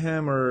you meet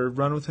him or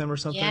run with him or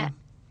something?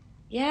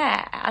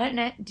 Yeah. I don't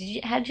know.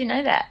 How did you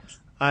know that?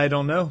 I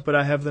don't know, but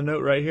I have the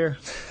note right here.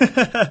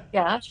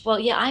 Gosh. Well,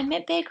 yeah, I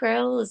met Bear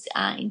Grylls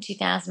in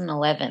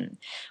 2011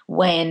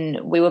 when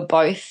we were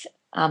both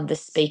the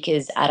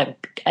speakers at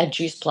a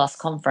Juice Plus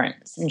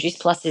conference. And Juice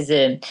Plus is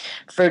a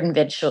fruit and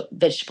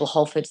vegetable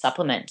whole food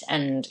supplement,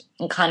 and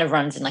it kind of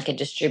runs in like a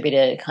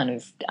distributor kind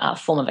of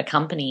form of a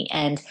company.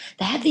 And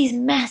they have these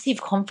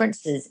massive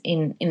conferences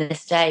in the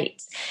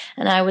States.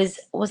 And I was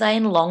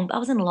in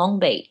Long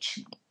Beach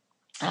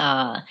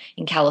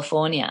in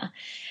California.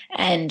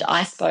 And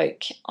I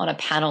spoke on a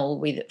panel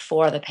with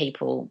 4 other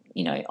people,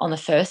 on the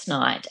first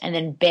night, and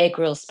then Bear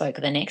Grylls spoke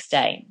the next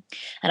day.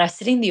 And I was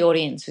sitting in the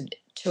audience with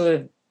 2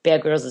 of Bear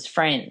Grylls'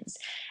 friends,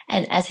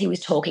 and as he was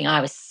talking, I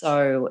was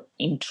so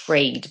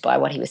intrigued by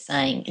what he was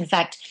saying. In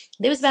fact,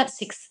 there was about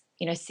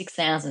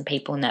 6,000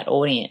 people in that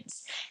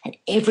audience, and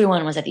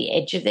everyone was at the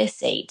edge of their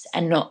seats,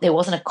 and there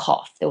wasn't a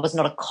cough. There was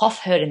not a cough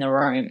heard in the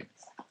room.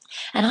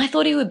 And I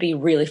thought he would be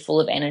really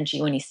full of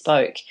energy when he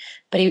spoke,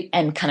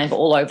 and kind of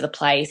all over the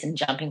place and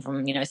jumping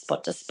from,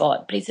 spot to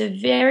spot. But he's a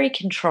very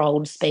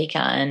controlled speaker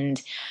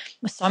and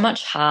with so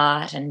much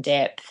heart and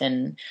depth.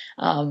 And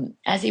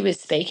as he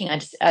was speaking,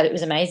 it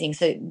was amazing.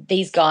 So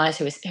these guys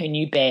who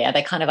knew Bear,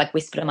 they kind of like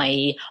whispered in my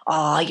ear,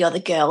 "Oh, you're the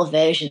girl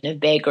version of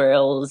Bear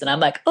Grylls." And I'm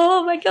like,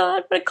 "Oh my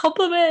God, what a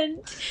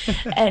compliment."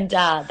 And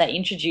they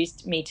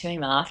introduced me to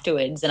him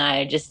afterwards.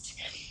 And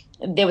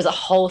there was a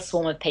whole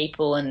swarm of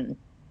people, and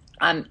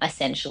I'm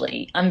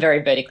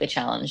very vertically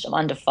challenged. I'm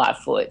under 5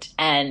 foot.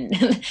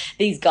 And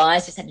these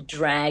guys just had to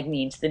drag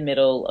me into the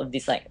middle of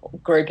this like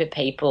group of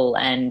people,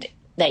 and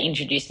they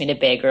introduced me to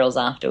Bear Grylls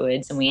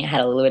afterwards, and we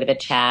had a little bit of a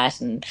chat,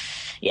 and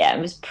yeah,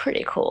 it was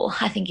pretty cool.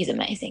 I think he's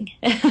amazing.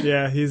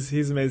 Yeah, he's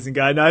an amazing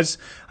guy. No,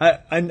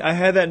 I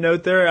had that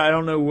note there. I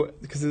don't know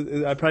because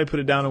I probably put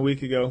it down a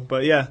week ago,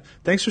 but yeah,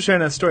 thanks for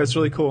sharing that story. It's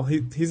really cool.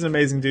 He's an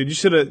amazing dude. You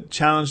should have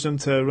challenged him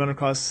to run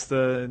across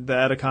the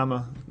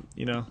Atacama,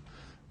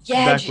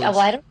 Yeah, well,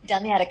 I haven't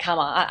done the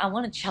Atacama. I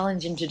want to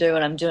challenge him to do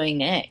what I'm doing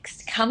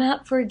next. Come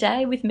out for a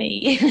day with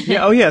me.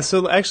 Yeah. Oh, yeah.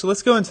 So actually,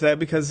 let's go into that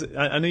because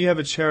I know you have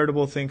a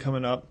charitable thing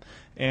coming up,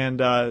 and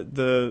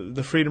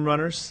the Freedom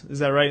Runners. Is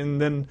that right?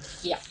 And then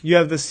you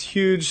have this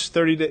huge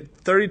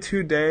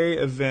 32-day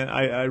event.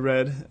 I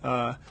read.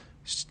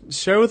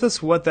 Share with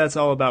us what that's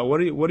all about.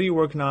 What are you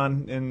working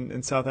on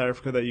in South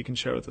Africa that you can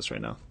share with us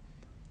right now?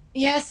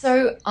 Yeah.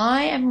 So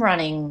I am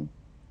running.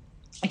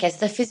 Okay,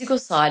 so the physical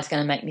side is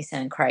going to make me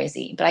sound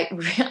crazy, but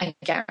I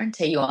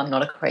guarantee you I'm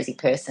not a crazy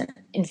person.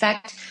 In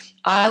fact,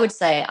 I would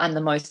say I'm the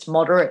most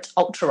moderate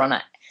ultra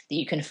runner that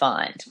you can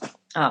find.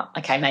 Oh,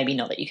 okay, maybe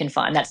not that you can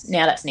find. That's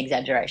an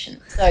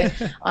exaggeration. So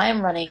I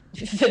am running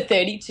for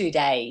 32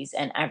 days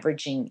and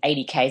averaging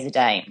 80 Ks a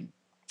day.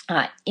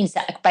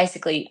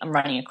 Basically, I'm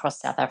running across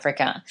South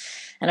Africa,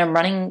 and I'm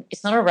running.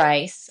 It's not a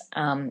race.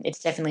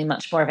 It's definitely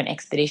much more of an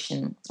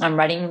expedition. I'm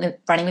running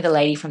with a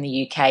lady from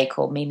the UK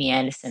called Mimi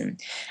Anderson,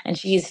 and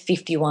she is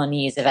 51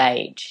 years of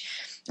age.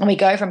 And we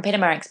go from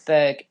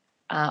Pietermaritzburg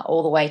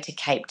all the way to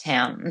Cape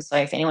Town. And so,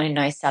 if anyone who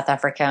knows South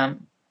Africa,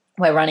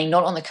 we're running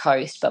not on the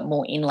coast but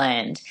more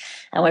inland,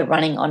 and we're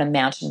running on a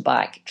mountain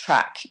bike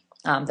track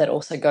that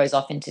also goes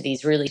off into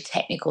these really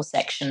technical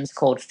sections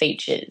called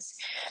features.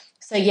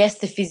 So yes,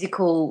 the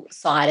physical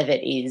side of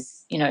it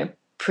is,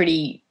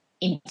 pretty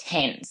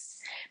intense.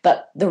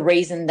 But the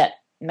reason that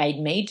made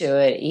me do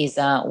it is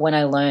when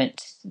I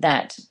learnt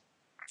that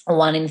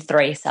 1 in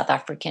 3 South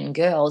African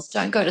girls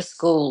don't go to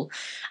school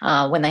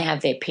when they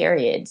have their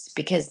periods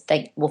because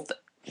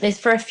There's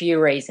for a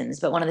few reasons,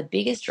 but one of the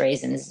biggest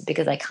reasons is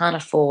because I can't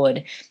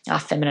afford our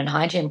feminine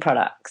hygiene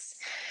products.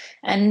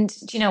 And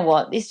do you know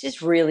what? This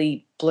just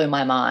really blew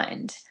my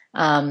mind.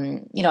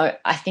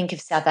 I think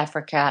of South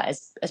Africa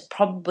as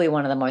probably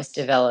one of the most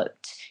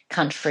developed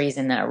countries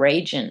in that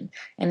region.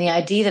 And the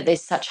idea that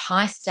there's such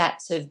high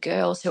stats of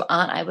girls who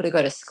aren't able to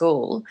go to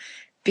school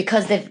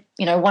because they've,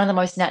 one of the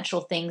most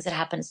natural things that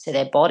happens to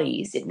their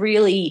bodies,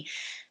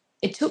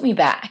 it took me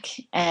back.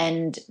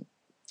 And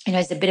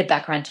as a bit of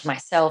background to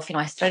myself,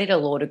 I studied a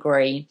law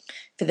degree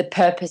for the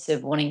purpose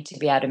of wanting to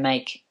be able to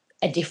make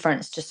a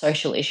difference to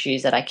social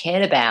issues that I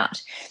cared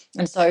about.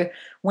 And so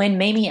when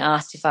Mimi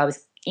asked if I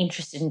was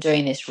interested in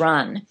doing this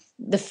run,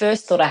 the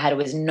first thought I had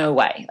was no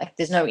way. Like,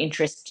 there's no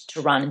interest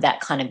to run that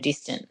kind of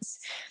distance.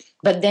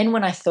 But then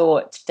when I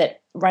thought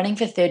that running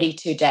for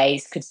 32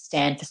 days could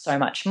stand for so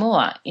much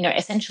more,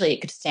 essentially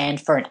it could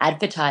stand for an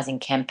advertising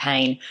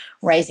campaign,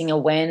 raising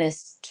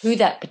awareness to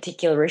that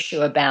particular issue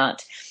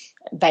about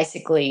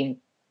basically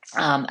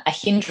a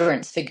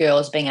hindrance for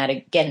girls being able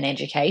to get an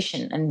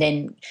education and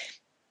then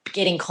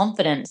getting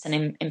confidence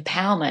and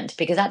empowerment,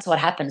 because that's what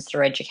happens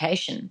through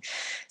education.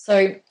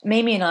 So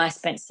Mimi and I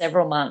spent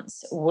several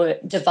months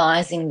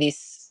devising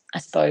this, I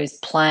suppose,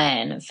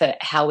 plan for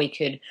how we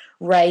could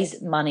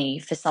raise money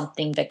for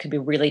something that could be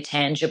really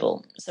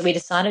tangible. So we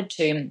decided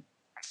to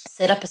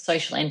set up a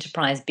social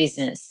enterprise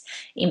business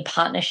in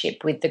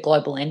partnership with the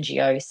global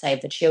NGO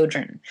Save the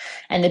Children.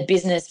 And the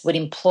business would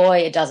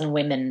employ 12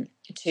 women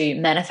to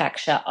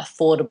manufacture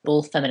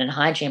affordable feminine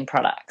hygiene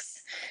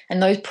products.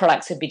 And those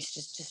products would be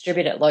just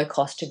distributed at low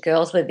cost to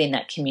girls within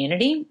that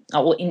community,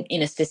 or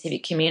in a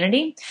specific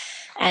community.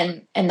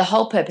 And the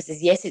whole purpose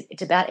is, yes,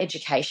 it's about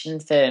education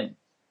for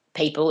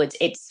people.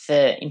 It's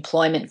for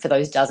employment for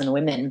those 12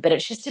 women, but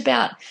it's just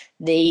about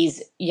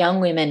these young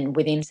women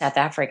within South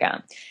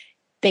Africa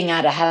being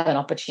able to have an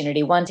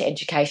opportunity, one, to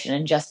education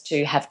and just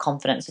to have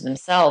confidence in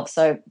themselves.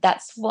 So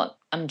that's what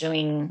I'm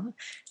doing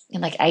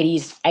in like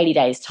 80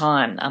 days'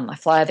 time. I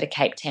fly over to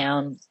Cape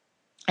Town,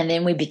 and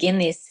then we begin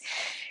this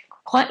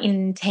quite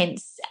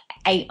intense,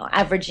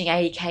 averaging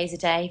 80 Ks a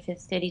day for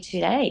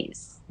 32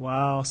 days.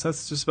 Wow, so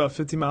that's just about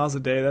 50 miles a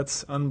day.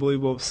 That's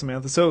unbelievable,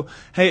 Samantha. So,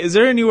 hey, is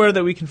there anywhere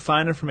that we can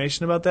find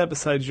information about that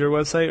besides your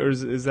website, or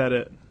is that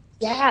it?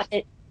 Yeah,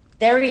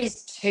 there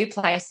is 2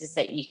 places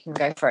that you can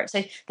go for it.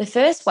 So the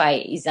first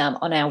way is on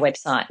our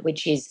website,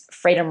 which is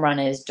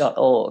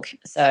freedomrunners.org.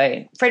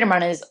 So Freedom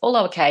Runners, all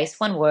lowercase,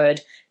 one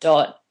word,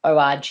 .org.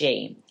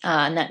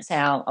 And that's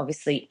our,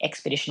 obviously,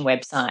 expedition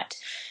website.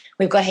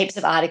 We've got heaps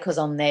of articles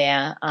on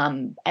there,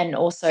 and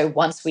also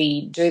once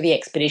we do the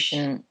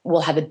expedition,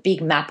 we'll have a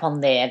big map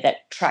on there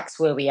that tracks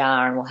where we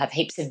are, and we'll have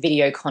heaps of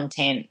video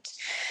content.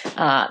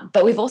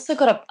 But we've also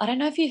got I don't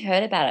know if you've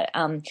heard about it.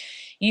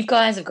 You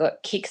guys have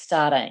got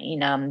Kickstarter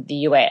in the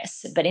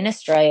US, but in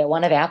Australia,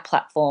 one of our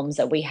platforms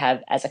that we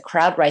have as a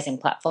crowd-raising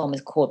platform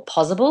is called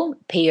Pozible,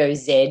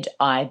 Pozible.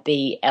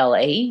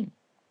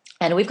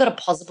 And we've got a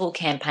Pozible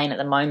campaign at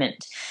the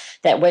moment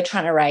that we're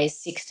trying to raise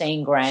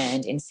 16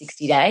 grand in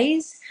 60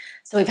 days.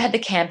 So we've had the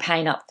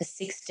campaign up for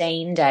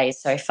 16 days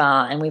so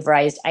far, and we've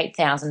raised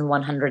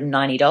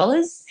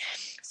 $8,190.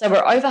 So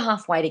we're over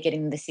halfway to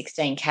getting the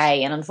 16K,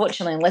 and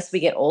unfortunately, unless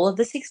we get all of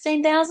the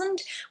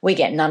 16,000, we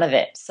get none of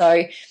it.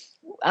 So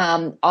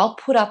I'll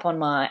put up on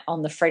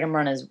the Freedom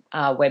Runners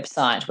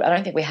website. I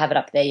don't think we have it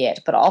up there yet,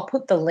 but I'll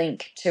put the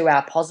link to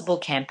our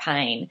Pozible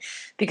campaign,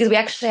 because we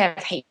actually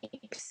have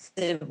heaps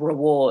of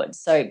rewards.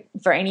 So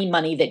for any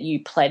money that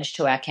you pledge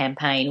to our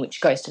campaign, which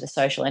goes to the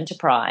social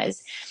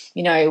enterprise,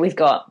 we've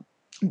got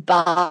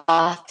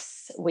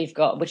baths, we've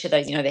got, which are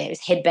those, there's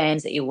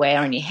headbands that you wear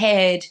on your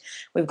head.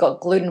 We've got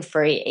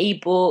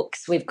gluten-free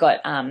ebooks. We've got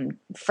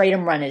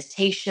Freedom Runners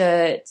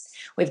T-shirts.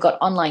 We've got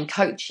online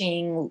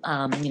coaching,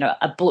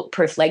 a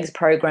bulletproof legs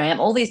program,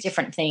 all these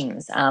different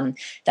things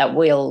that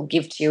we'll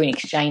give to you in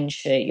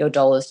exchange for your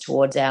dollars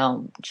towards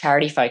our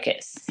charity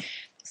focus.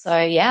 So,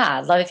 yeah,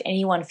 I'd love if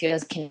anyone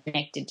feels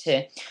connected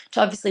to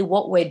obviously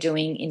what we're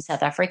doing in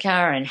South Africa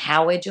and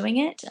how we're doing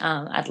it.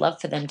 I'd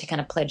love for them to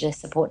kind of pledge their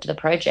support to the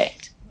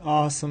project.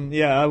 Awesome.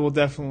 Yeah, I will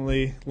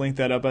definitely link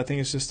that up. I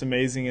think it's just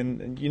amazing.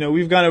 And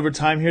we've gone over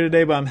time here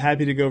today, but I'm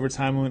happy to go over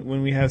time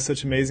when we have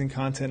such amazing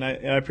content. I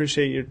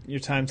appreciate your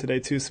time today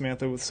too,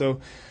 Samantha. So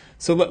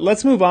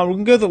let's move on. We're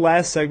going to go to the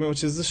last segment,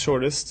 which is the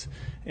shortest,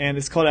 and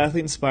it's called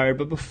Athlete Inspired.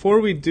 But before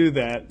we do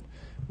that,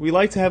 we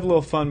like to have a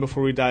little fun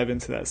before we dive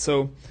into that.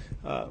 So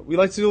we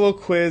like to do a little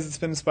quiz. It's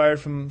been inspired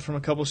from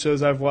a couple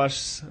shows I've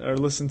watched or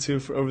listened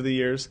to over the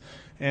years.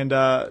 And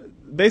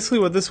basically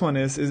what this one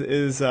is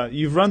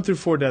you've run through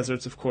 4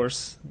 deserts, of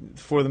course,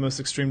 4 of the most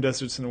extreme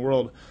deserts in the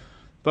world.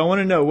 But I want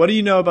to know, what do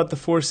you know about the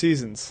 4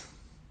 seasons?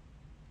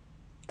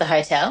 The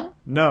hotel?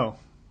 No.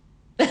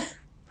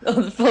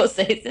 The 4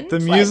 seasons? The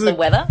the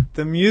weather?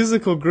 The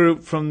musical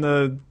group from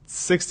the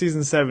 60s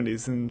and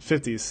 70s and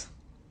 50s.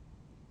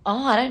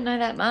 Oh, I don't know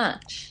that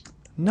much.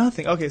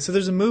 Nothing. Okay, so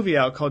there's a movie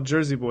out called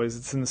Jersey Boys.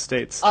 It's in the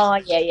States. Oh,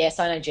 yeah,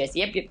 so I know Jersey.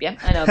 Yep,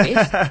 I know a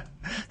bit.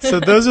 So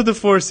those are the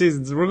 4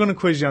 seasons. We're going to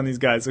quiz you on these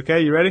guys,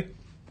 okay? You ready?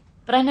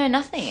 But I know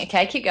nothing.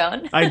 Okay, keep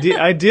going.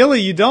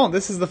 Ideally, you don't.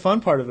 This is the fun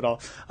part of it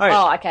all. All right.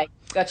 Oh, okay.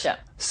 Gotcha.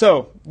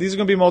 So these are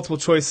going to be multiple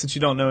choice since you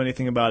don't know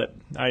anything about it.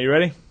 Are you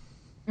ready?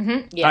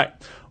 Mm-hmm. Yeah. All right.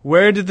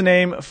 Where did the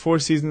name Four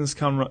Seasons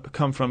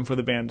come from for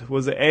the band?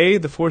 Was it A,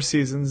 the Four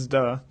Seasons,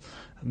 duh,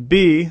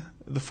 B,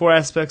 the four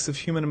aspects of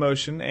human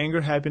emotion, anger,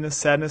 happiness,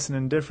 sadness, and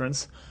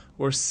indifference,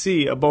 or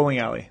C, a bowling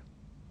alley?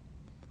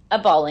 A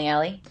bowling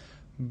alley.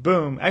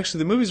 Boom.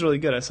 Actually, the movie's really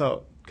good. I saw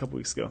it a couple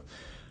weeks ago.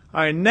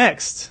 All right,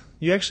 next.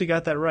 You actually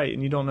got that right,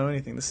 and you don't know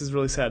anything. This is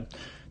really sad.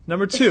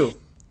 Number 2.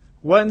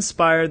 What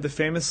inspired the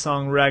famous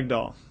song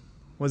Ragdoll?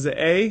 Was it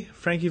A,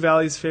 Frankie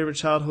Valli's favorite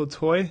childhood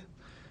toy?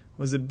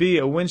 Was it B,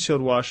 a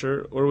windshield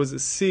washer? Or was it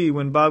C,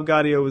 when Bob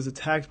Gaudio was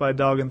attacked by a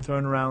dog and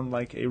thrown around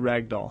like a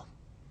rag doll?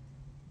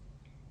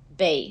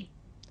 B.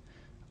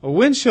 A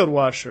windshield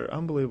washer.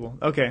 Unbelievable.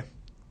 Okay.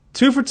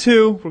 2 for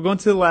 2. We're going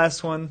to the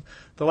last one.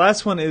 The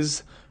last one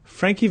is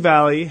Frankie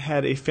Valli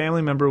had a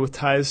family member with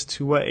ties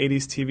to what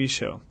 80s TV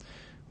show?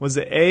 Was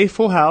it A,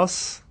 Full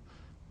House,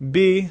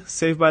 B,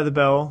 Saved by the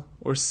Bell,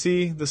 or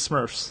C, The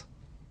Smurfs?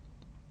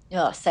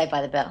 Oh, Saved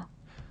by the Bell.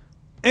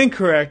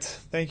 Incorrect.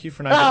 Thank you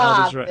for not getting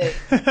all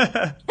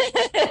these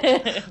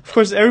right. Of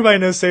course, everybody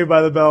knows Saved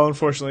by the Bell,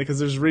 unfortunately, because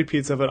there's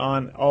repeats of it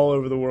on all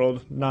over the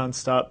world,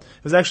 nonstop.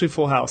 It was actually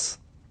Full House.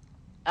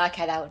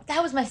 Okay,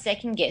 that was my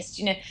second guess.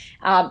 So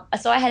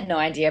I had no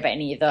idea about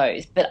any of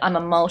those, but I'm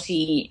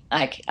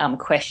a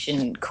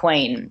question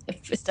queen.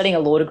 If studying a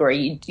law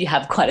degree, you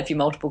have quite a few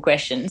multiple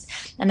questions,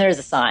 and there is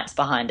a science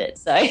behind it.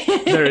 So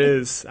there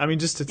is. I mean,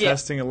 just the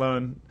testing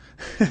alone.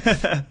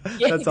 That's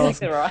exactly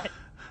awesome. Right.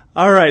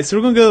 All right, so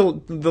we're gonna go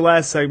to the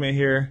last segment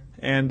here,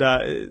 and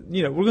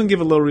we're gonna give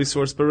a little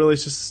resource, but really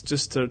it's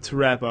just to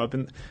wrap up.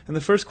 And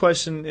the first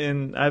question,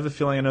 and I have a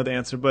feeling I know the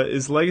answer, but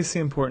is legacy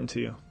important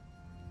to you?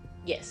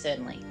 Yes,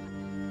 certainly.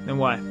 And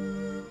why?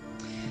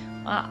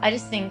 I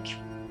just think,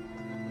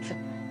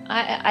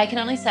 I can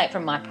only say it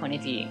from my point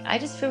of view. I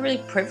just feel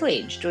really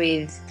privileged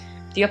with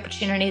the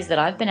opportunities that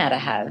I've been able to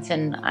have,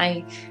 and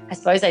I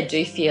suppose I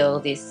do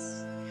feel this,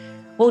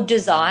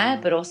 desire,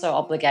 but also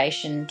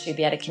obligation to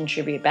be able to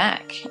contribute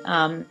back,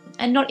 and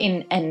not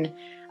in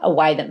a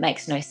way that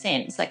makes no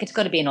sense. Like, it's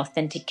got to be an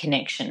authentic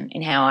connection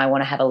in how I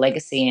want to have a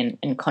legacy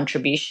and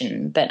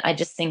contribution. But I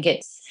just think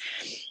it's,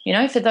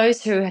 for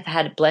those who have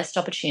had blessed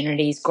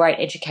opportunities, great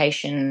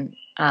education,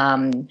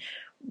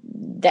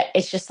 that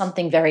it's just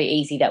something very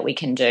easy that we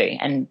can do.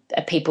 And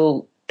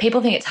people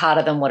think it's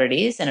harder than what it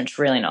is, and it's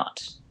really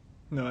not.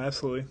 No,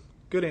 absolutely.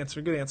 Good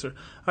answer.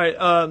 All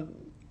right.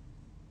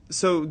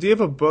 So do you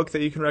have a book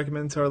that you can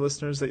recommend to our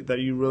listeners that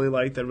you really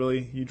like, that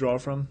really you draw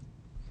from?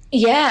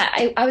 Yeah,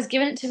 I was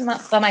given it to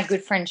by my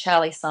good friend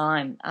Charlie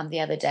Syme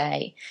the other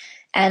day,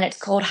 and it's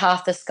called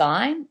Half the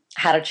Sky,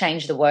 How to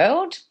Change the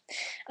World.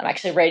 I'm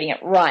actually reading it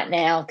right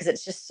now because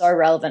it's just so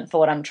relevant for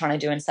what I'm trying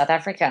to do in South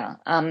Africa.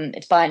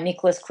 It's by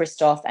Nicholas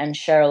Christoph and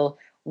Cheryl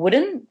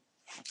Wooden,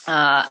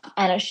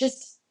 and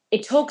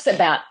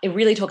it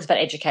really talks about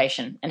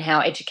education and how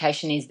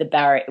education is the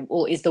barrier,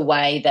 or is the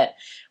way that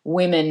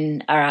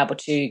women are able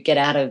to get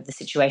out of the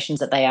situations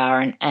that they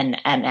are and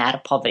out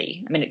of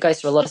poverty. I mean, it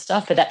goes through a lot of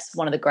stuff, but that's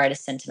one of the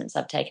greatest sentiments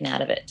I've taken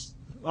out of it.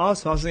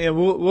 Awesome. Yeah,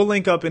 we'll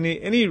link up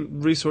any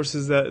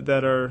resources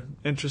that are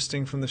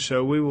interesting from the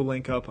show. We will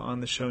link up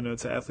on the show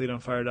notes at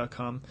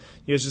athleteonfire.com.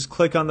 You guys just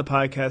click on the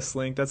podcast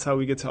link. That's how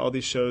we get to all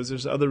these shows.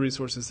 There's other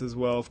resources as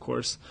well, of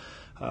course.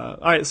 All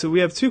right, so we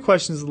have 2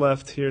 questions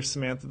left here,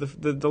 Samantha.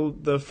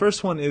 The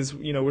first one is,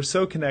 we're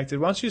so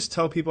connected. Why don't you just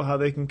tell people how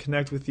they can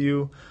connect with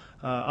you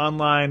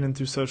online and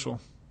through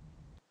social?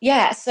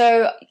 Yeah,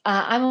 so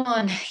I'm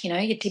on,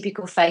 your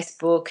typical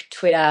Facebook,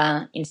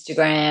 Twitter,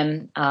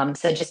 Instagram.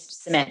 So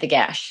just Samantha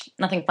Gash.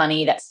 Nothing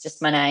funny. That's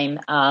just my name.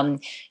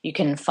 You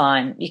can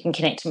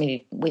connect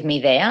with me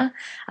there.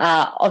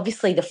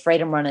 Obviously, the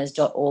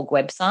freedomrunners.org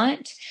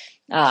website.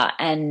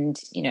 And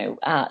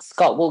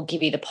Scott will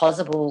give you the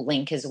Possible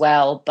link as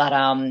well. But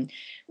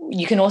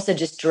you can also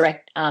just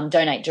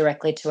donate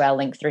directly to our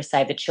link through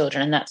Save the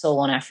Children, and that's all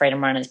on our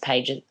Freedom Runners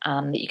page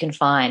that you can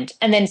find.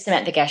 And then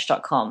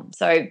samanthagash.com.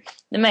 So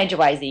the major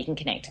ways that you can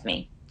connect with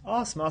me.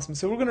 Awesome.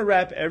 So we're going to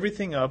wrap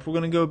everything up. We're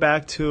going to go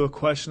back to a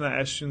question I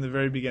asked you in the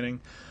very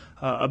beginning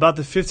about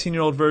the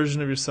 15-year-old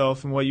version of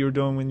yourself and what you were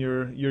doing when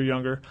you're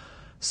younger.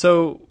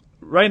 So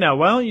right now,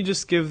 why don't you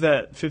just give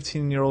that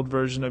 15-year-old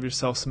version of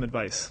yourself some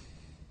advice?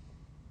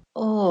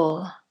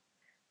 Oh,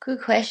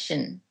 good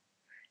question.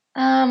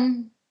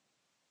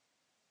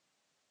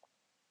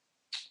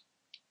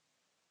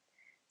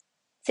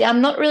 See,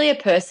 I'm not really a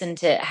person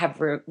to have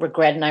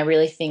regret, and I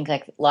really think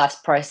like life's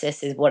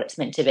process is what it's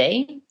meant to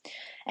be.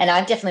 And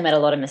I've definitely made a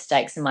lot of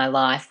mistakes in my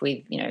life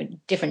with,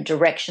 different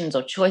directions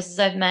or choices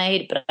I've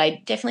made, but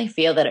I definitely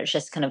feel that it's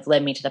just kind of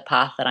led me to the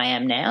path that I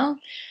am now.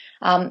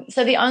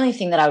 So the only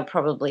thing that I would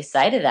probably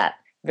say to that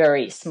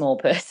very small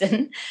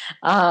person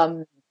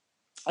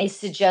is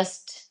to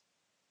just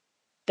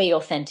be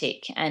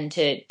authentic and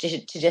to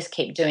just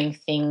keep doing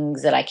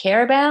things that I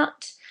care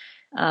about,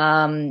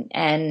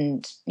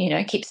 and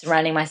keep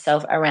surrounding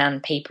myself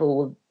around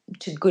people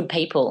to good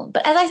people.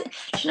 But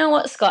you know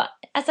what, Scott?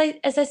 As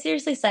I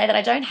seriously say that,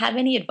 I don't have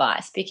any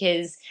advice,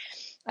 because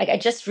I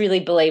just really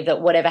believe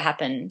that whatever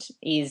happened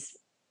is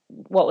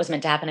what was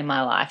meant to happen in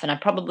my life, and I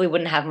probably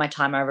wouldn't have my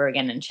time over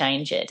again and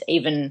change it,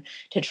 even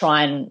to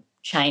try and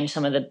change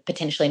some of the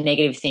potentially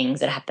negative things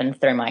that happened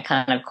through my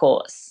kind of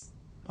course.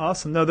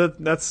 Awesome. No,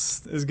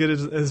 that's as good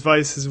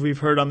advice as we've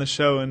heard on the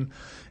show. And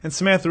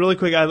Samantha, really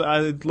quick, I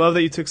love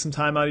that you took some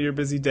time out of your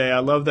busy day. I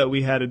love that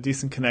we had a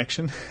decent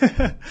connection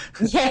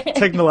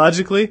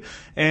technologically.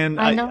 And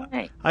I know.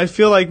 I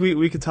feel like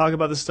we could talk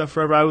about this stuff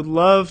forever. I would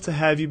love to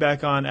have you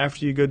back on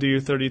after you go do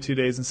your 32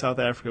 days in South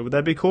Africa. Would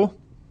that be cool?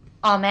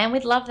 Oh, man,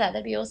 we'd love that.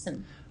 That'd be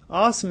awesome.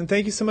 Awesome. And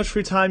thank you so much for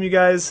your time, you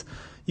guys.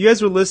 You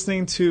guys were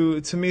listening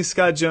to me,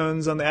 Scott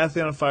Jones, on the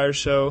Athlete on Fire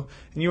show,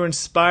 and you were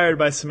inspired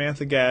by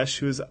Samantha Gash,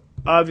 who is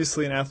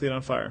obviously an athlete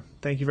on fire.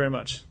 Thank you very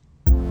much.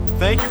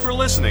 Thank you for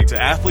listening to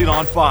Athlete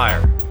on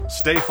Fire.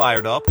 Stay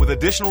fired up with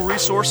additional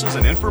resources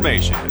and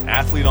information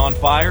at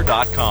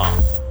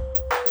athleteonfire.com.